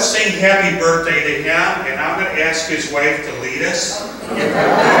let's sing happy birthday to him. And I'm going to ask his wife to lead us.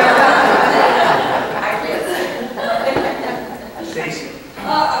 Stacy. Come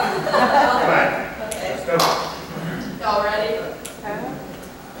on. Let's go. Y'all ready?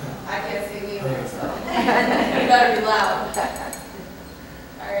 I can't sing either, so you better be loud.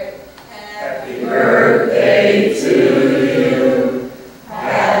 All right. Happy birthday to you.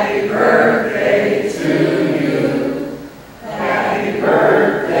 Happy birthday to you. Happy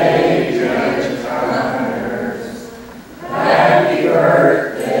birthday, Judge Connors. Happy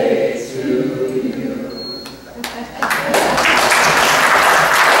birthday to you.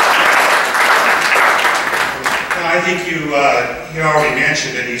 I think you already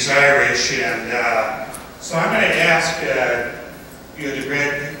mentioned that he's Irish, and so I'm going to ask you to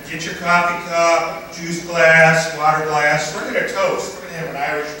get your coffee cup, juice glass, water glass. We're going to toast. We're going to have an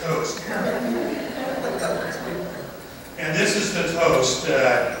Irish toast here. And this is the toast.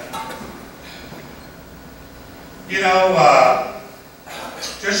 You know,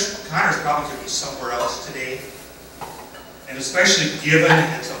 Judge Connors probably could be somewhere else today. And especially given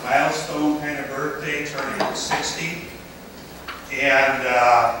it's a milestone kind of birthday, turning 60. And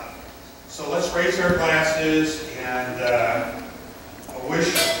so let's raise our glasses, and I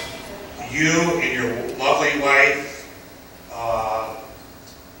wish you and your lovely wife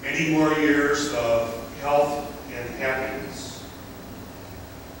many more years of health and happiness.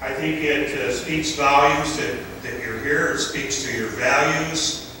 I think it speaks volumes that you're here. It speaks to your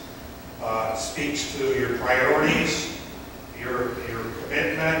values, speaks to your priorities, your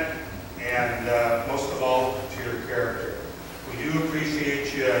commitment, and most of all, to your character. We do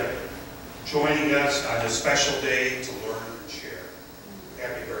appreciate you joining us on this special day to learn and share.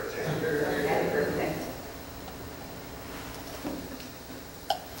 Happy birthday. Happy birthday.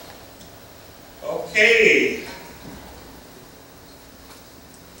 Okay.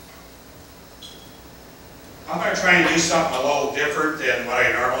 I'm going to try and do something a little different than what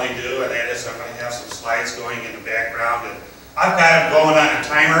I normally do, and that is I'm going to have some slides going in the background. And I've got them going on a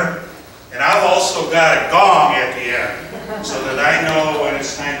timer, and I've also got a gong at the end, so that I know when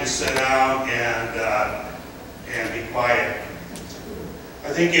it's time to sit down and be quiet.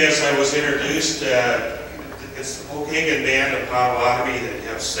 I think as I was introduced, it's the Pokagon band of Potawatomi that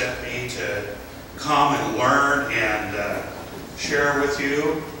have sent me to come and learn and share with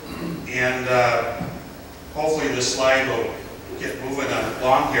you. And hopefully the slide will get moving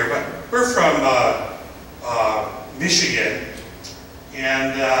along here. But we're from Michigan,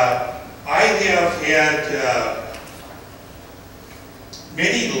 and I have had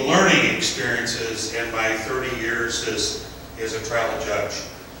many learning experiences in my 30 years as a travel judge.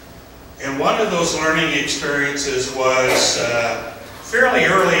 And one of those learning experiences was fairly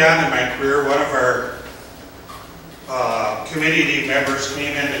early on in my career. One of our community members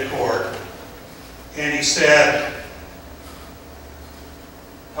came into court, and he said,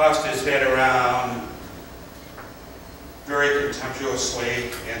 tossed his head around very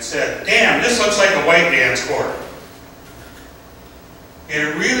contemptuously and said, "Damn, this looks like a white man's court." And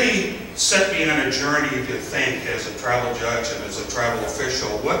it really set me on a journey to think as a travel judge and as a travel official,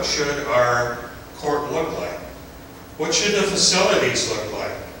 what should our court look like? What should the facilities look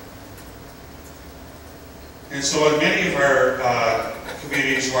like? And so in many of our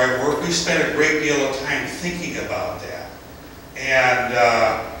communities where I work, we spend a great deal of time thinking about that. And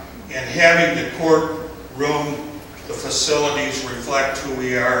having the courtroom, the facilities reflect who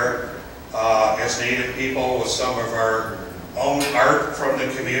we are as Native people with some of our own art from the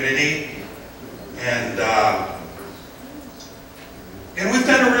community. And we've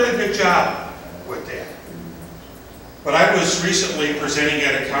done a really good job with that. But I was recently presenting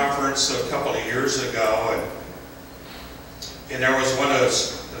at a conference a couple of years ago, and there was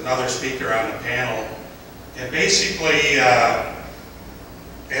another speaker on the panel, and basically,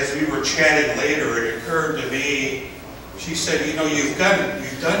 as we were chatting later, it occurred to me, she said, you know, you've done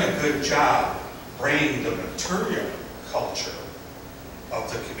a good job bringing the material culture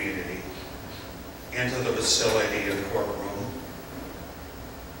of the community into the facility and courtroom.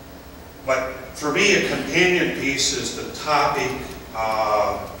 But for me, a companion piece is the topic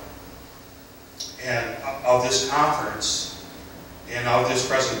of this conference and of this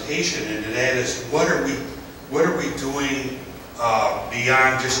presentation, and that is what are we doing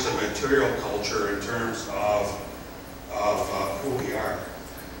beyond just the material culture in terms of who we are.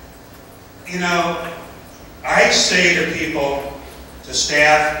 You know, I say to people, to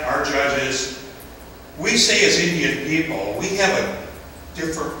staff, our judges, we say as Indian people, we have a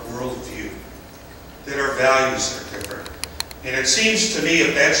different worldview, that our values are different. And it seems to me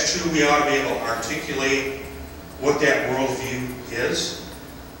if that's true, we ought to be able to articulate what that worldview is,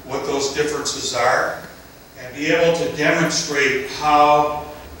 what those differences are, and be able to demonstrate how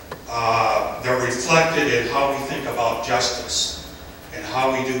they're reflected in how we think about justice and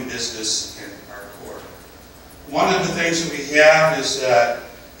how we do business in our court. One of the things that we have is that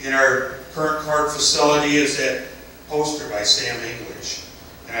in our current court facility is that poster by Sam English.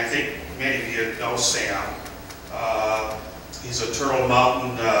 And I think many of you know Sam. He's a Turtle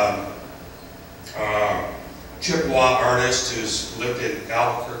Mountain Chippewa artist who's lived in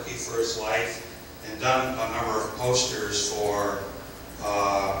Albuquerque for his life and done a number of posters for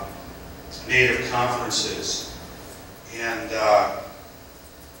Native conferences. And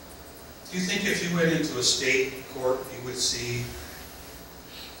do you think if you went into a state court, you would see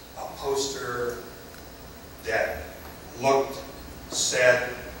a poster that looked,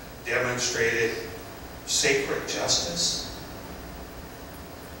 said, demonstrated sacred justice?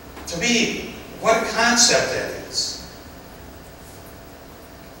 To me, what a concept that is.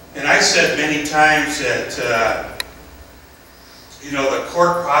 And I said many times that, you know, the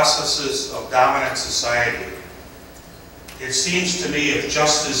court processes of dominant society, it seems to me if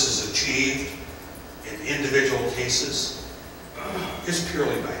justice is achieved in individual cases, it's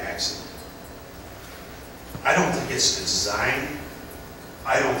purely by accident. I don't think it's the design.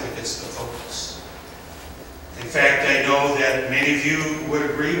 I don't think it's the focus. In fact, I know that many of you would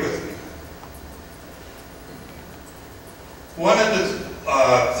agree with me. One of the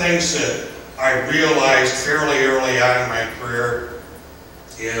things that I realized fairly early on in my career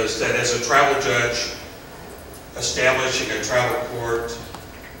is that as a travel judge, establishing a travel court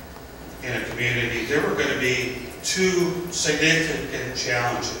in a community, there were going to be two significant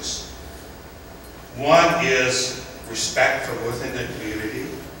challenges. One is respect from within the community,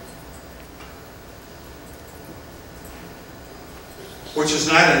 which is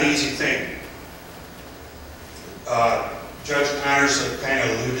not an easy thing. Judge Connors kind of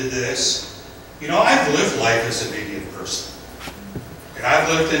alluded to this. You know, I've lived life as an Indian person. And I've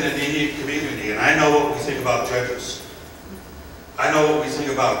lived in an Indian community, and I know what we think about judges. I know what we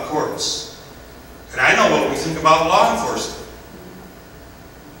think about courts. And I know what we think about law enforcement.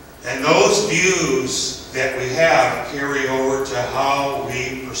 And those views that we have carry over to how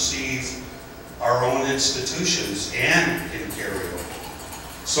we perceive our own institutions and can carry over.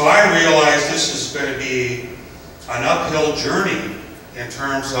 So I realize this is going to be an uphill journey in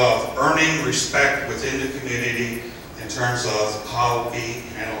terms of earning respect within the community, in terms of how we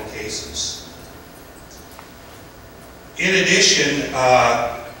handle cases. In addition,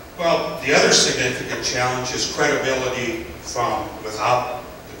 well, the other significant challenge is credibility from without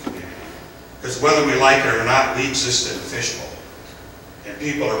the community. Because whether we like it or not, we exist in a fishbowl. And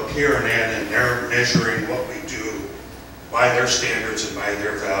people are peering in and they're measuring what we do by their standards and by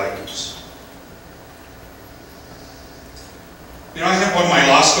their values. You know, I have one of my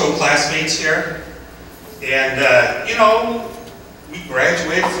law school classmates here. And, you know, we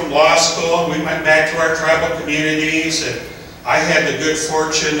graduated from law school, we went back to our tribal communities, and I had the good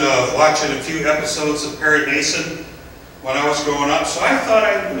fortune of watching a few episodes of Perry Mason when I was growing up, so I thought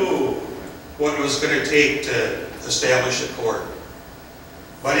I knew what it was going to take to establish a court.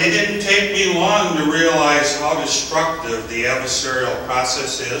 But it didn't take me long to realize how destructive the adversarial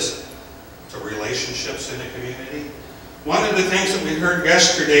process is to relationships in the community. One of the things that we heard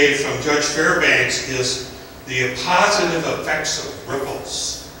yesterday from Judge Fairbanks is the positive effects of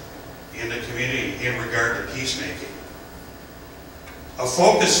ripples in the community in regard to peacemaking. A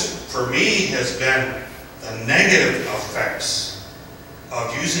focus for me has been the negative effects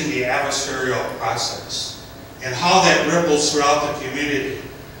of using the adversarial process and how that ripples throughout the community.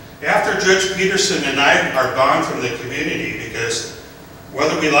 After Judge Peterson and I are gone from the community, because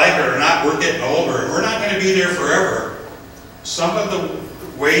whether we like it or not, we're getting older and we're not going to be there forever, some of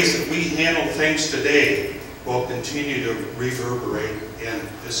the ways that we handle things today will continue to reverberate in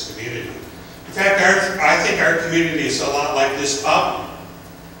this community. In fact, I think our community is a lot like this fountain.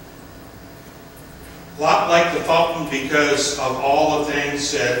 A lot like the fountain because of all the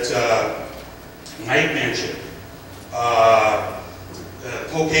things that Mike mentioned. The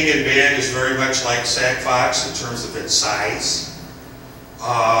Pokagon band is very much like Sac Fox in terms of its size.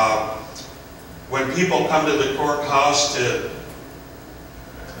 When people come to the courthouse to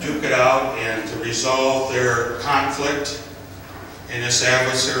duke it out and to resolve their conflict in this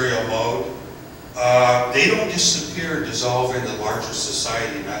adversarial mode, they don't disappear and dissolve into larger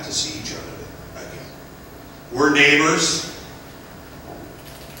society not to see each other again. We're neighbors.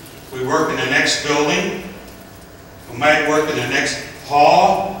 We work in the next building. We might work in the next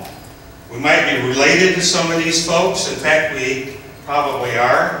hall. We might be related to some of these folks. In fact, we probably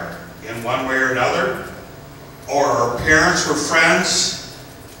are in one way or another. Or our parents were friends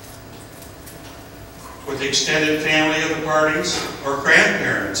with the extended family of the parties, or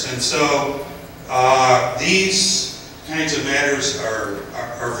grandparents. And so these kinds of matters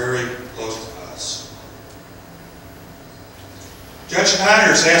are very close to us. Judge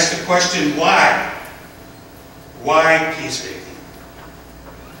Connors asked the question, why? Why peacemaking?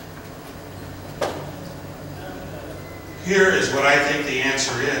 Here is what I think the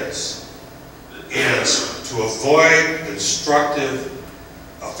answer is to avoid the destructive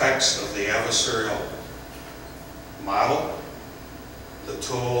effects of the adversarial model, the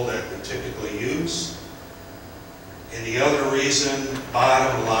tool that we typically use, and the other reason,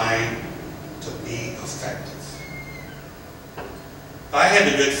 bottom line, to be effective. I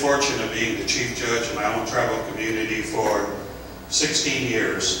had the good fortune of being the chief judge in my own tribal community for 16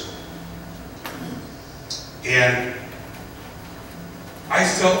 years, and I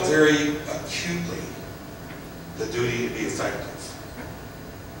felt very acutely the duty to be effective.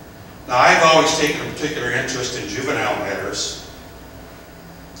 Now, I've always taken a particular interest in juvenile matters.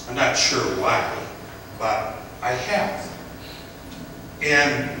 I'm not sure why, but I have.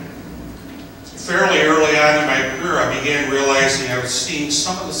 And fairly early on in my career, I began realizing I was seeing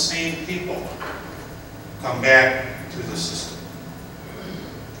some of the same people come back to the system.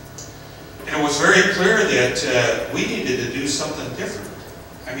 And it was very clear that we needed to do something different.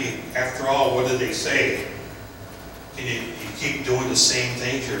 I mean, after all, what did they say? You keep doing the same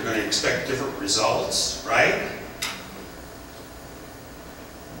things, you're going to expect different results, right?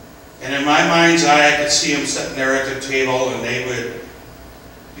 And in my mind's eye, I could see them sitting there at the table and they would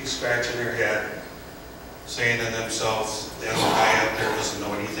be scratching their head, saying to themselves, that little guy up there doesn't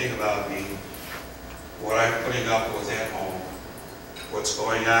know anything about me, what I'm putting up with at home, what's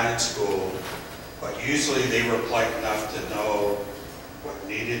going on in school. But usually they were polite enough to know what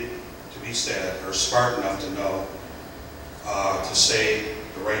needed to be said, or smart enough to know to say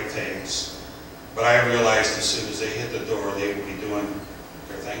the right things. But I realized as soon as they hit the door, they would be doing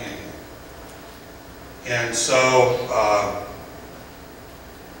their thing again. And so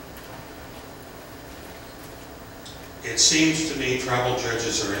it seems to me tribal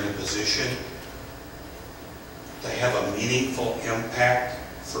judges are in a position to have a meaningful impact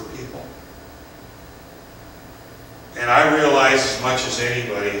for people. And I realize as much as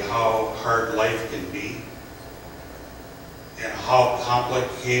anybody how hard life can be and how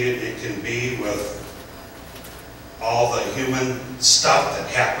complicated it can be with all the human stuff that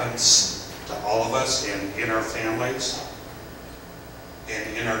happens to to all of us and in our families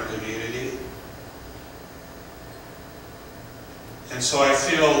and in our community. And so I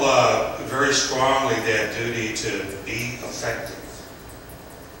feel very strongly that duty to be effective.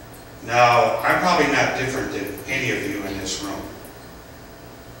 Now, I'm probably not different than any of you in this room.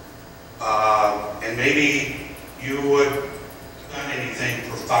 And maybe you would have done anything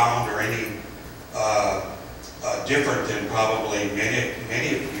profound or any different than probably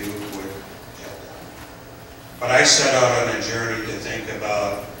many of you would have done. But I set out on a journey to think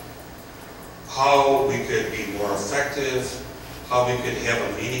about how we could be more effective, how we could have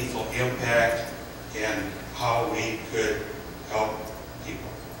a meaningful impact, and how we could help people.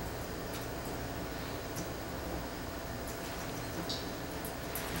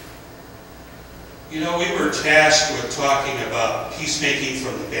 You know, we were tasked with talking about peacemaking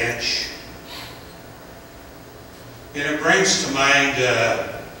from the bench. And it brings to mind,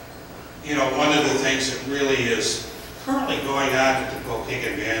 you know, one of the things that really is currently going on at the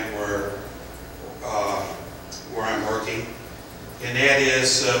Pokagon band where I'm working. And that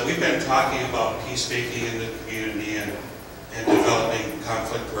is, we've been talking about peacemaking in the community and developing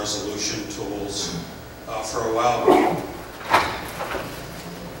conflict resolution tools for a while now.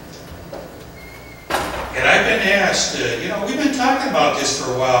 And I've been asked, you know, we've been talking about this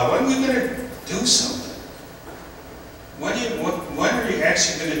for a while. When are we going to do something? When are you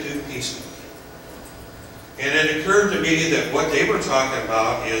actually going to do peacemaking? And it occurred to me that what they were talking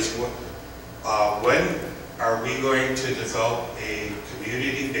about is when are we going to develop a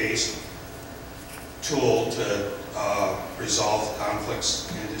community-based tool to resolve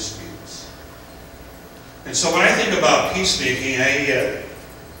conflicts and disputes. And so when I think about peacemaking,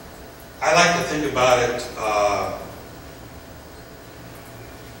 I like to think about it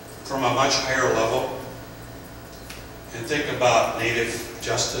from a much higher level and think about Native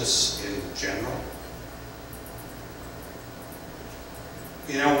justice in general.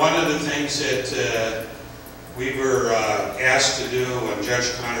 You know, one of the things that we were asked to do when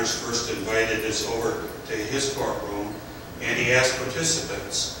Judge Connors first invited us over to his courtroom, and he asked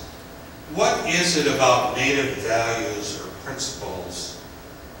participants, what is it about Native values or principles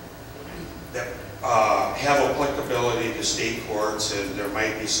that have applicability to state courts and there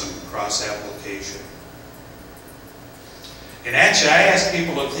might be some cross-application? And actually, I asked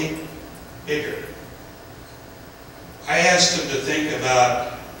people to think bigger. I asked them to think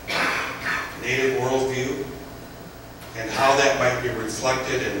about Native worldview and how that might be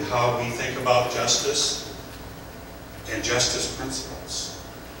reflected in how we think about justice and justice principles.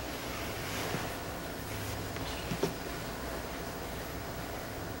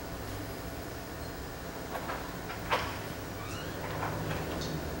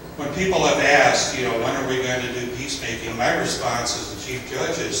 When people have asked, you know, when are we going to do peacemaking, my response as the Chief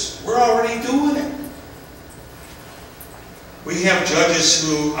Judge is, we're already doing it. We have judges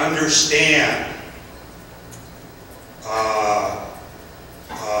who understand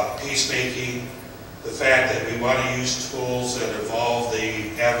peacemaking, the fact that we want to use tools that involve the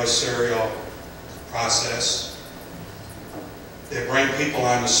adversarial process, that bring people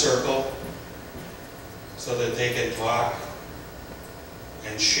on the circle so that they can talk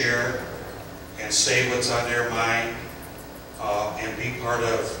and share and say what's on their mind and be part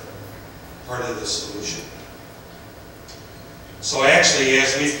of the solution. So actually,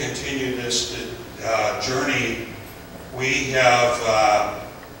 as we've continued this journey, we have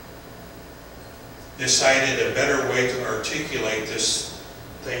decided a better way to articulate this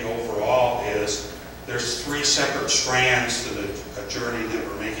thing overall is there's 3 separate strands to the journey that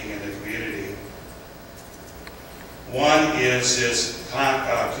we're making in the community. One is this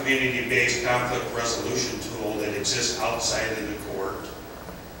community-based conflict resolution tool that exists outside in the court.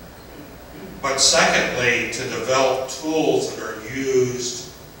 But secondly, to develop tools that are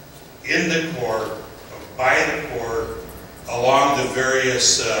used in the court, by the court, along the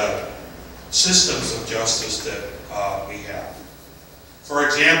various systems of justice that we have. For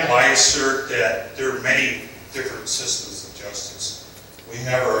example, I assert that there are many different systems of justice. We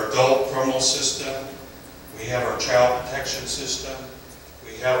have our adult criminal system, we have our child protection system,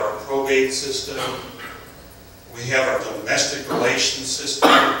 we have our probate system, we have our domestic relations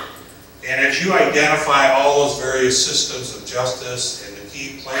system. And as you identify all those various systems of justice and the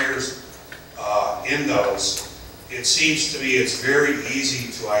key players in those, it seems to me it's very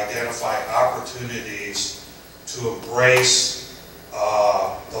easy to identify opportunities to embrace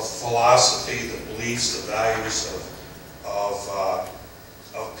the philosophy, the beliefs, the values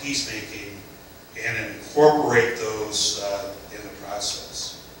of peacemaking and incorporate those in the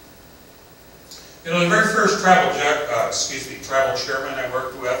process. You know, the very first tribal chairman I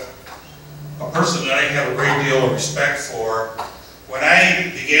worked with, a person that I have a great deal of respect for. When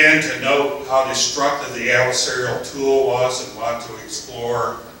I began to note how destructive the adversarial tool was and want to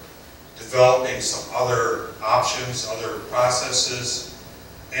explore developing some other options, other processes,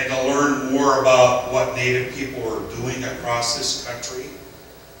 and to learn more about what Native people were doing across this country,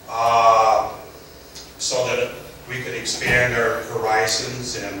 so that we could expand our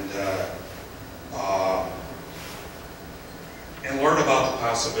horizons and learn about the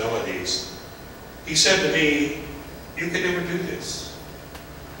possibilities. He said to me, "You could never do this."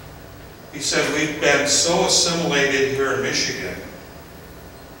 He said, "We've been so assimilated here in Michigan.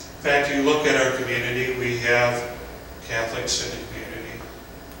 In fact, you look at our community, we have Catholics in the community.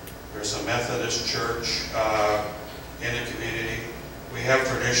 There's a Methodist church in the community. We have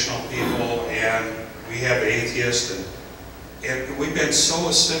traditional people, and we have atheists, and we've been so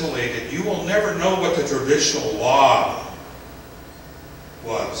assimilated, you will never know what the traditional law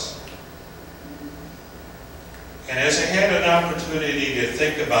was." And as I had an opportunity to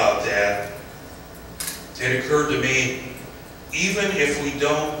think about that, it occurred to me, even if we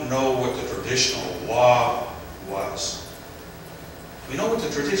don't know what the traditional law was, we know what the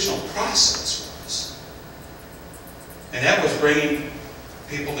traditional process was. And that was bringing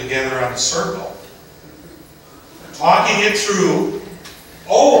people together on a circle, talking it through.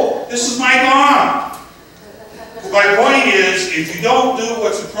 Oh, this is my gong. My point is, if you don't do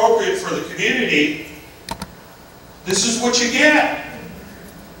what's appropriate for the community, this is what you get.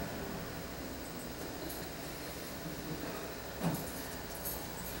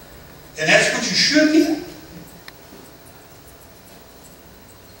 And that's what you should get.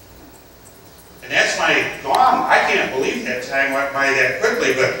 And that's my gong. I can't believe that time went by that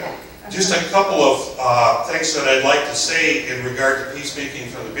quickly, but just a couple of things that I'd like to say in regard to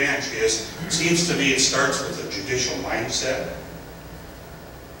peacemaking from the bench is, it seems to me it starts with a judicial mindset.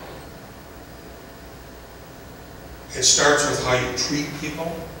 It starts with how you treat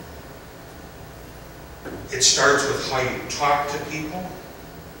people. It starts with how you talk to people.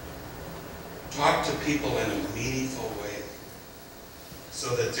 Talk to people in a meaningful way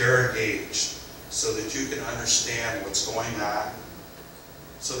so that they're engaged, so that you can understand what's going on,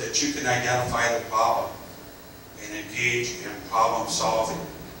 so that you can identify the problem and engage in problem solving.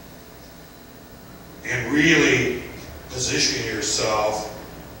 And really position yourself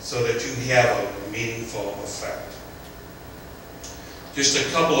so that you have a meaningful effect. Just a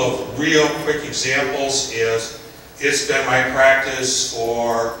couple of real quick examples is, it's been my practice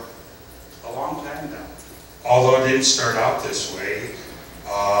for a long time now. Although it didn't start out this way,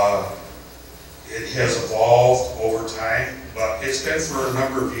 it has evolved over time, but it's been for a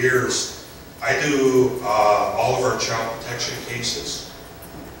number of years. I do all of our child protection cases.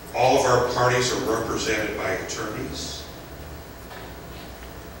 All of our parties are represented by attorneys.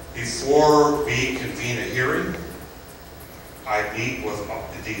 Before we convene a hearing, I meet with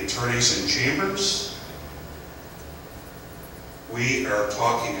the attorneys in chambers. We are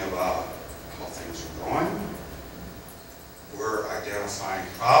talking about how things are going. We're identifying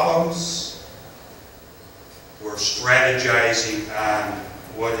problems. We're strategizing on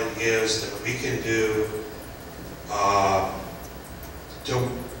what it is that we can do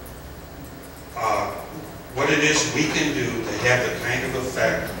to have the kind of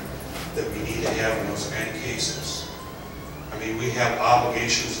effect that we need to have in those kind of cases. I mean, we have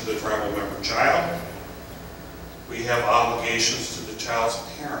obligations to the tribal member child. We have obligations to the child's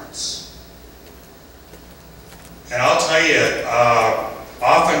parents. And I'll tell you,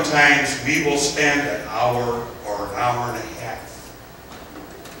 oftentimes we will spend an hour or an hour and a half,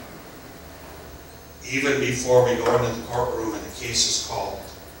 even before we go into the courtroom and the case is called.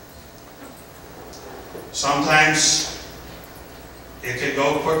 Sometimes it can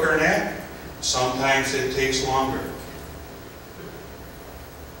go quicker than that. Sometimes it takes longer.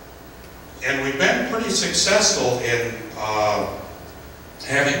 And we've been pretty successful in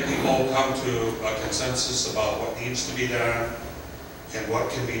having people come to a consensus about what needs to be done and what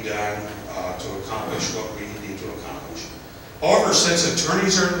can be done to accomplish what we need to accomplish. However, since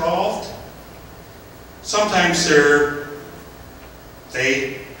attorneys are involved, sometimes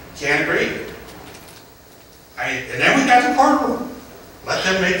they can't agree. And then we got the courtroom. Let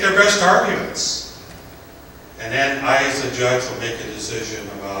them make their best arguments. And then I, as a judge, will make a decision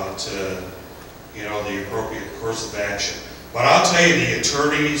about, the appropriate course of action. But I'll tell you, the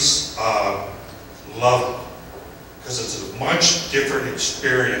attorneys love it, because it's a much different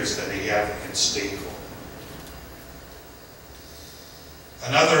experience than they have in state court.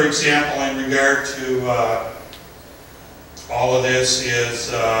 Another example in regard to all of this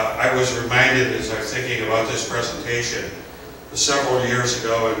is, I was reminded as I was thinking about this presentation, several years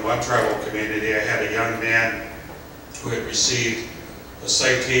ago in one tribal community, I had a young man who had received a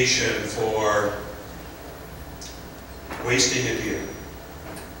citation for wasting a deer.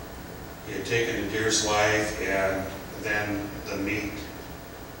 He had taken a deer's life and then the meat.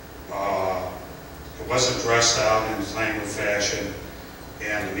 It wasn't dressed out in a timely fashion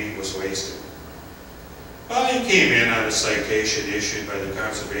and the meat was wasted. Well, he came in on a citation issued by the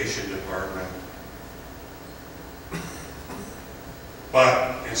Conservation Department.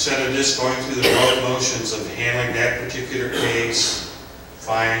 But instead of just going through the rote motions of handling that particular case,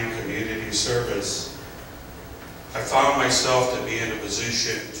 fine, community service, I found myself to be in a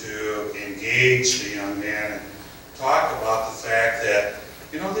position to engage the young man and talk about the fact that,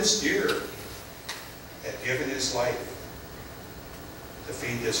 you know, this deer had given his life to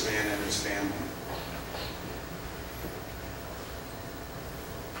feed this man and his family.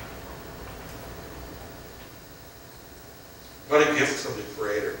 What a gift from the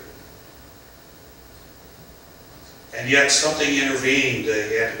Creator. And yet something intervened.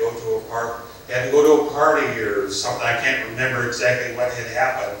 He had to go to a park. He had to go to a party or something. I can't remember exactly what had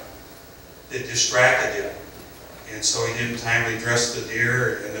happened. It distracted him. And so he didn't timely dress the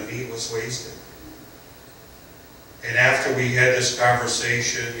deer and the meat was wasted. And after we had this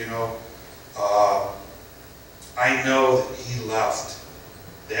conversation, you know, I know that he left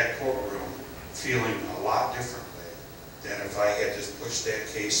that courtroom feeling a lot differently than if I had just pushed that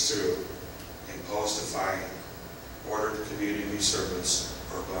case through, imposed a fine, ordered community service,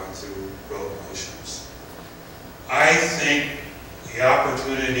 or gone through road motions. I think the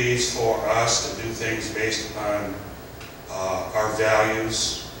opportunities for us to do things based upon our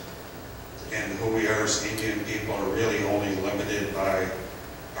values and who we are as Indian people are really only limited by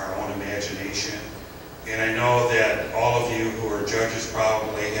our own imagination. And I know that all of you who are judges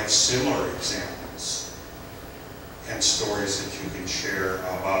probably have similar examples and stories that you can share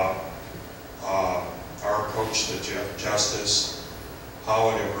about our approach to justice, how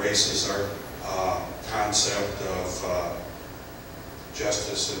it embraces our concept of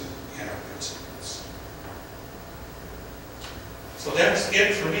justice and our principles. So that's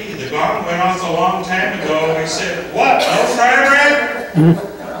it for me. The gong went off a long time ago. We said, what, no fry bread?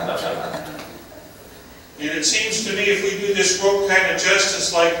 And it seems to me if we do this rote kind of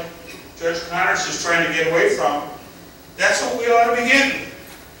justice like Judge Connors is trying to get away from, that's what we ought to begin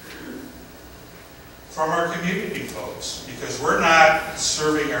from our community folks, because we're not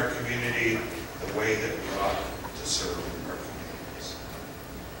serving our community the way that we ought to serve our communities.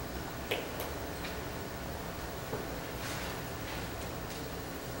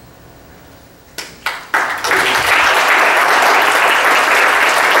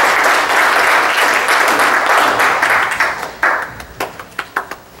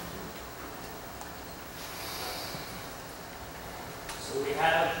 So we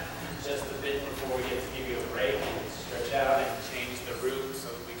have just a bit before we get to give you a break and stretch out and change the route so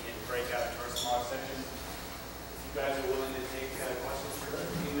that we can break out into our smaller sections. If you guys are willing to take questions for a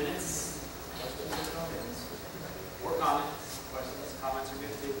few minutes, questions or comments? Or comments. Questions, comments are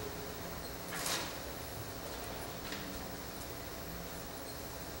good too.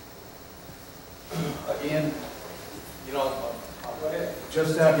 Again, you know,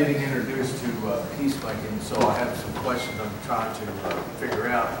 just now getting introduced to peacemaking, so I have some questions I'm trying to figure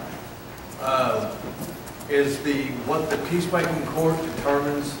out. Is what the peacemaking court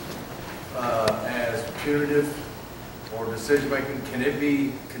determines as punitive or decision-making, can it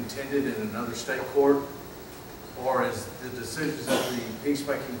be contended in another state court? Or is the decisions that the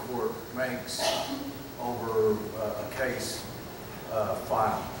peacemaking court makes over a case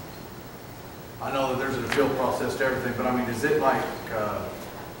final? I know that there's an appeal process to everything, but I mean, is it like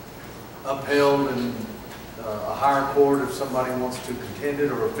upheld in a higher court if somebody wants to contend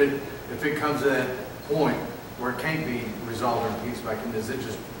it, or if it comes to that point where it can't be resolved in peacemaking, is it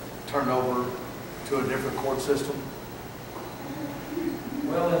just turned over to a different court system?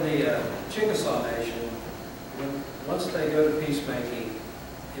 Well, in the Chickasaw Nation, once they go to peacemaking,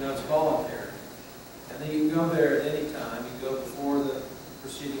 you know, it's voluntary. And then you can go there at any time. You can go before the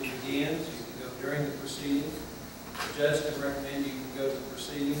proceeding begins. You can go during the proceeding. The judge can recommend you can go to the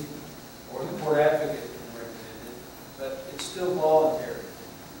proceeding, or the court advocate can recommend it. But it's still voluntary.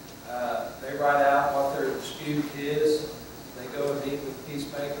 They write out what their dispute is. They go and meet with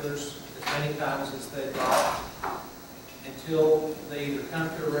peacemakers as many times as they'd like until they either come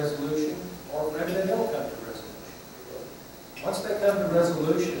to a resolution or maybe they don't come to a resolution. Once they come to a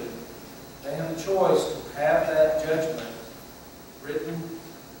resolution, they have the choice to have that judgment written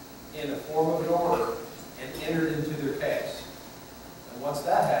in a form of an order and entered into their case. And once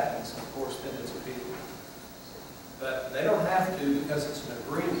that happens, of course, then it's appealed. But they don't have to because it's an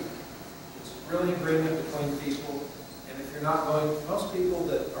agreement. It's really agreement between people, and if you're not going, most people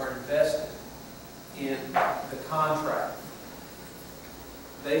that are invested in the contract,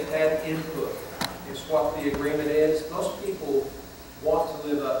 they've had input. It's what the agreement is. Most people want to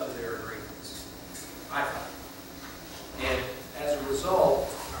live up to their agreements, I think. And as a result,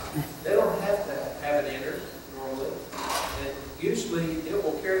 they don't have to have it entered normally. And usually it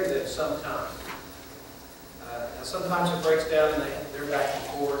will carry them some time. Now sometimes it breaks down and they're back and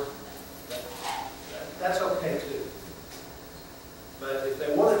forth. But that's okay too. But if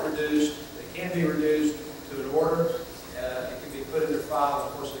they want it reduced, they can be reduced to an order. It can be put in their file, and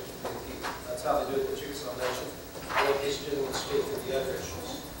of course they can keep it. That's how they do it with Chickasaw Nation. I'll let this gentleman speak to the other issues.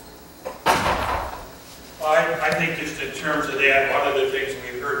 Well, I think just in terms of that, one of the things we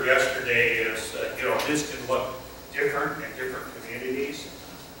heard yesterday is, this can look different in different communities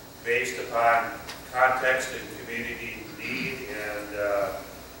based upon context and community need and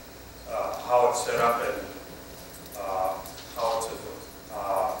how it's set up and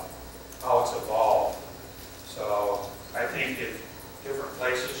how it's evolved. So I think in different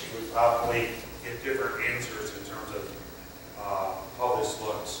places you would probably get different answers in terms of how this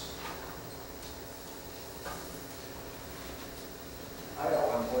looks. I got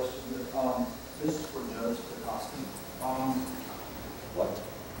one question. This is for Judge Petoskey. What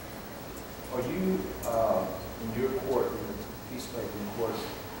are you in your court, in the peacemaking court?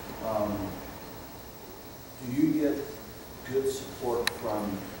 Do you get good support from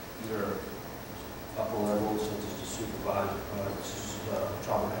your upper levels, such as the supervisor,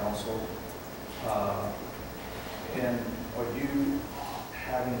 tribal council? And are you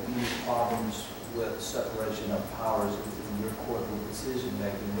having any problems with separation of powers in your court with decision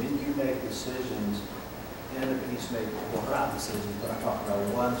making? When you make decisions in a peacemaking court, not decisions, but I'm talking about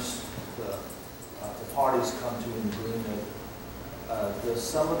once the parties come to an agreement, does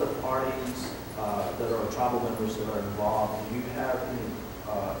some of the parties that are tribal members that are involved, do you have any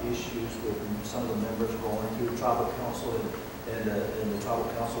issues with some of the members going to the tribal council and the tribal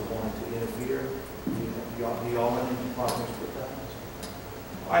council wanting to interfere? Do y'all have any problems with that?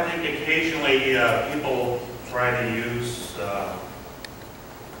 I think occasionally people try to use,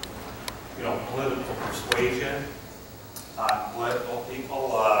 political persuasion on political people.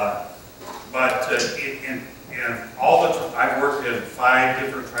 But in all I've worked in 5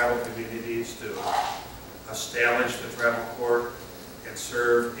 different tribal communities to establish the tribal court and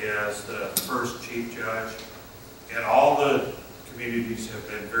served as the first chief judge. And all the communities have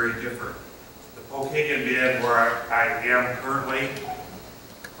been very different. The Pokagon bid, where I am currently,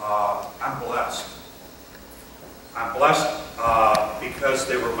 I'm blessed. I'm blessed because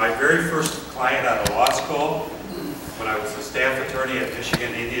they were my very first client out of law school when I was a staff attorney at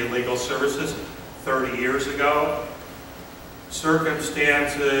Michigan Indian Legal Services 30 years ago.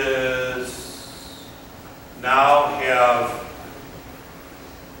 Circumstances now have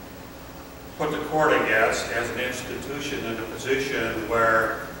put the court, I guess, as an institution in a position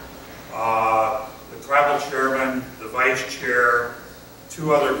where the tribal chairman, the vice chair,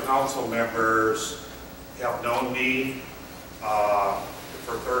 2 other council members have known me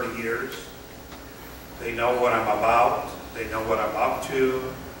for 30 years. They know what I'm about. They know what I'm up to,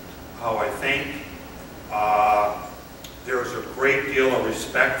 how I think. There's a great deal of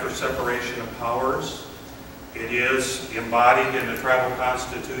respect for separation of powers. It is embodied in the tribal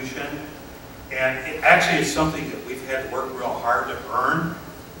constitution. And it actually is something that we've had to work real hard to earn.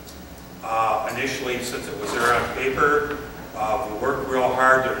 Initially, since it was there on paper, we worked real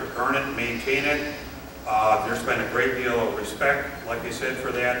hard to earn it and maintain it. There's been a great deal of respect, like I said,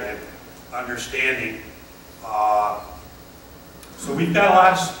 for that, and understanding. So we've got a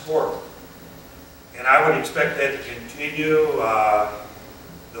lot of support. And I would expect that to continue.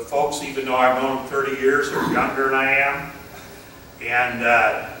 The folks, even though I've known them 30 years, are younger than I am. And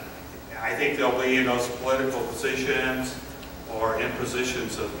I think they'll be in those political positions or in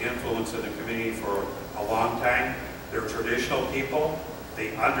positions of influence in the community for a long time. They're traditional people.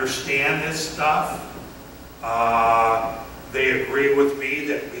 They understand this stuff. They agree with me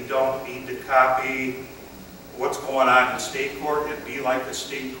that we don't need to copy what's going on in state court and be like the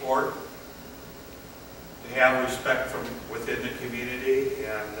state court. To have respect from within the community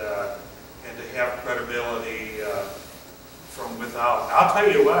and to have credibility from without. I'll tell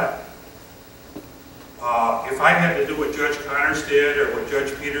you what. If I had to do what Judge Connors did or what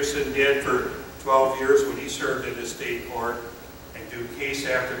Judge Peterson did for 12 years when he served in the state court and do case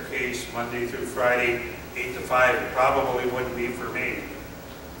after case, Monday through Friday, 8 to 5, it probably wouldn't be for me.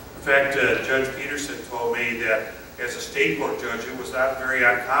 In fact, Judge Peterson told me that as a state court judge, it was not very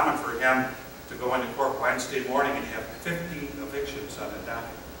uncommon for him to go into court Wednesday morning and have 50 evictions on the docket.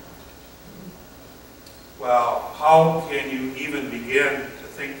 Well, how can you even begin to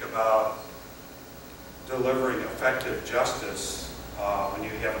think about delivering effective justice when you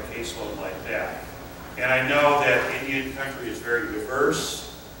have a caseload like that? And I know that Indian country is very diverse.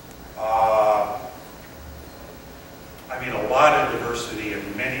 I mean, a lot of diversity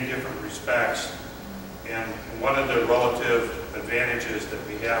in many different respects. And one of the relative advantages that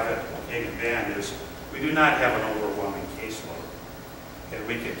we have at Pokagon Band is we do not have an overwhelming caseload. And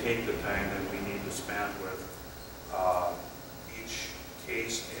we can take the time that we need to spend with each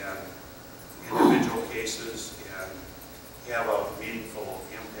case and individual cases and have a meaningful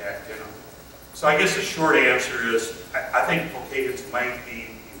impact in them. So I guess the short answer is I think Pokagon's might be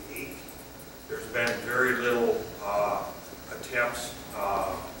unique. There's been very little attempts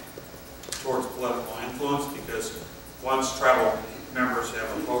towards political influence because once tribal members have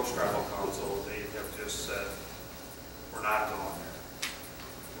approached tribal council, they have just said, we're not going there.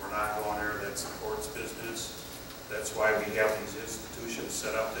 We're not going there. That's the court's business. That's why we have these institutions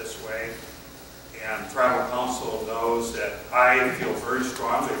set up this way. And tribal council knows that I feel very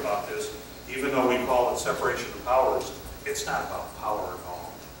strongly about this, even though we call it separation of powers. It's not about power at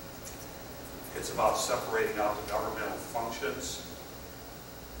all. It's about separating out the governmental functions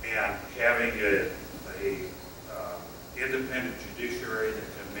and having a independent judiciary that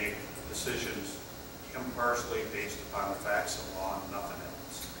can make decisions impartially based upon the facts of law and nothing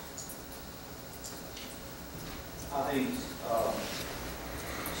else. I think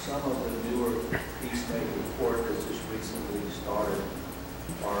some of the newer peacemaking court that just recently started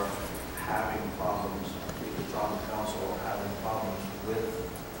are having problems, I think the tribal council are having problems with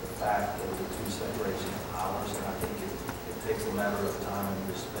the fact of the two separation of powers, and I think it takes a matter of time and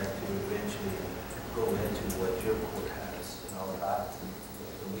respect to eventually go into what your court has. You know,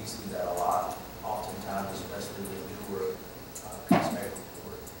 we see that a lot, oftentimes, especially the newer peacemaking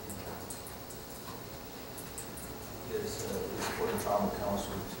court. Is for the tribal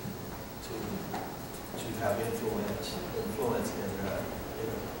council to have influence in the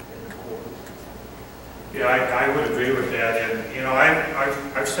court. Yeah, I would agree with that. And you know,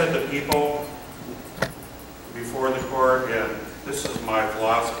 I've said to people before the court, and this is my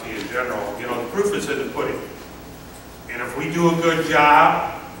philosophy in general, you know, the proof is in the pudding. And if we do a good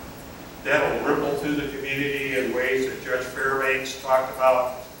job, that'll ripple through the community in ways that Judge Fairbanks talked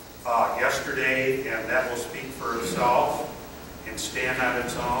about yesterday, and that will speak for itself and stand on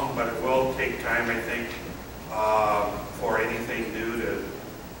its own, but it will take time, I think, for anything new to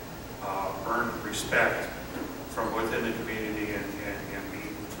earn respect from within the community and be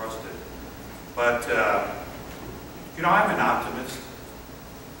trusted. But, you know, I'm an optimist,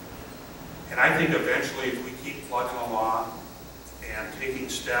 and I think eventually if we keep plugging along and taking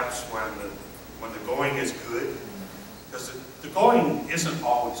steps when the going is good, because the going isn't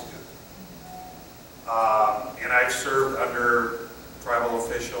always good. And I've served under tribal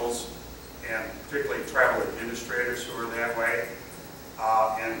officials and particularly tribal administrators who are that way.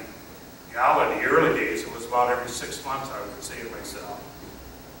 And you know, in the early days, it was about every 6 months I would say to myself,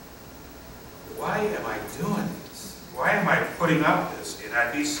 why am I doing this? Why am I putting up this? And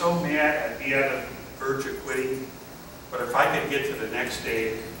I'd be so mad, I'd be at the verge of quitting. But if I could get to the next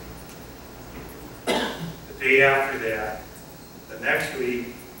day, the day after that, the next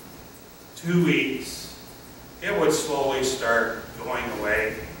week, 2 weeks, it would slowly start going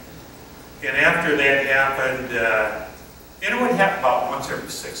away. And after that happened, and it would happen about once every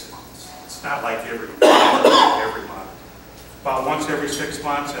 6 months. It's not like every month. About once every 6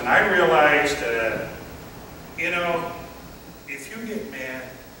 months, and I realized, you know, if you get mad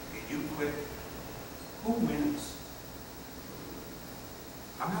and you quit, who wins?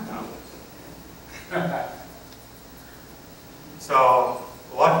 I'm not going to win. So,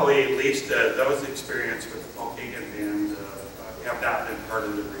 luckily, at least those experiences with Pokagon Band have not been part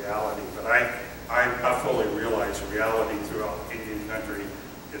of the reality. But I fully realize reality throughout Indian country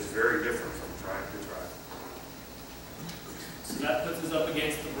is very different from tribe to tribe. So that puts us up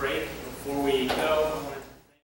against the break. Before we go,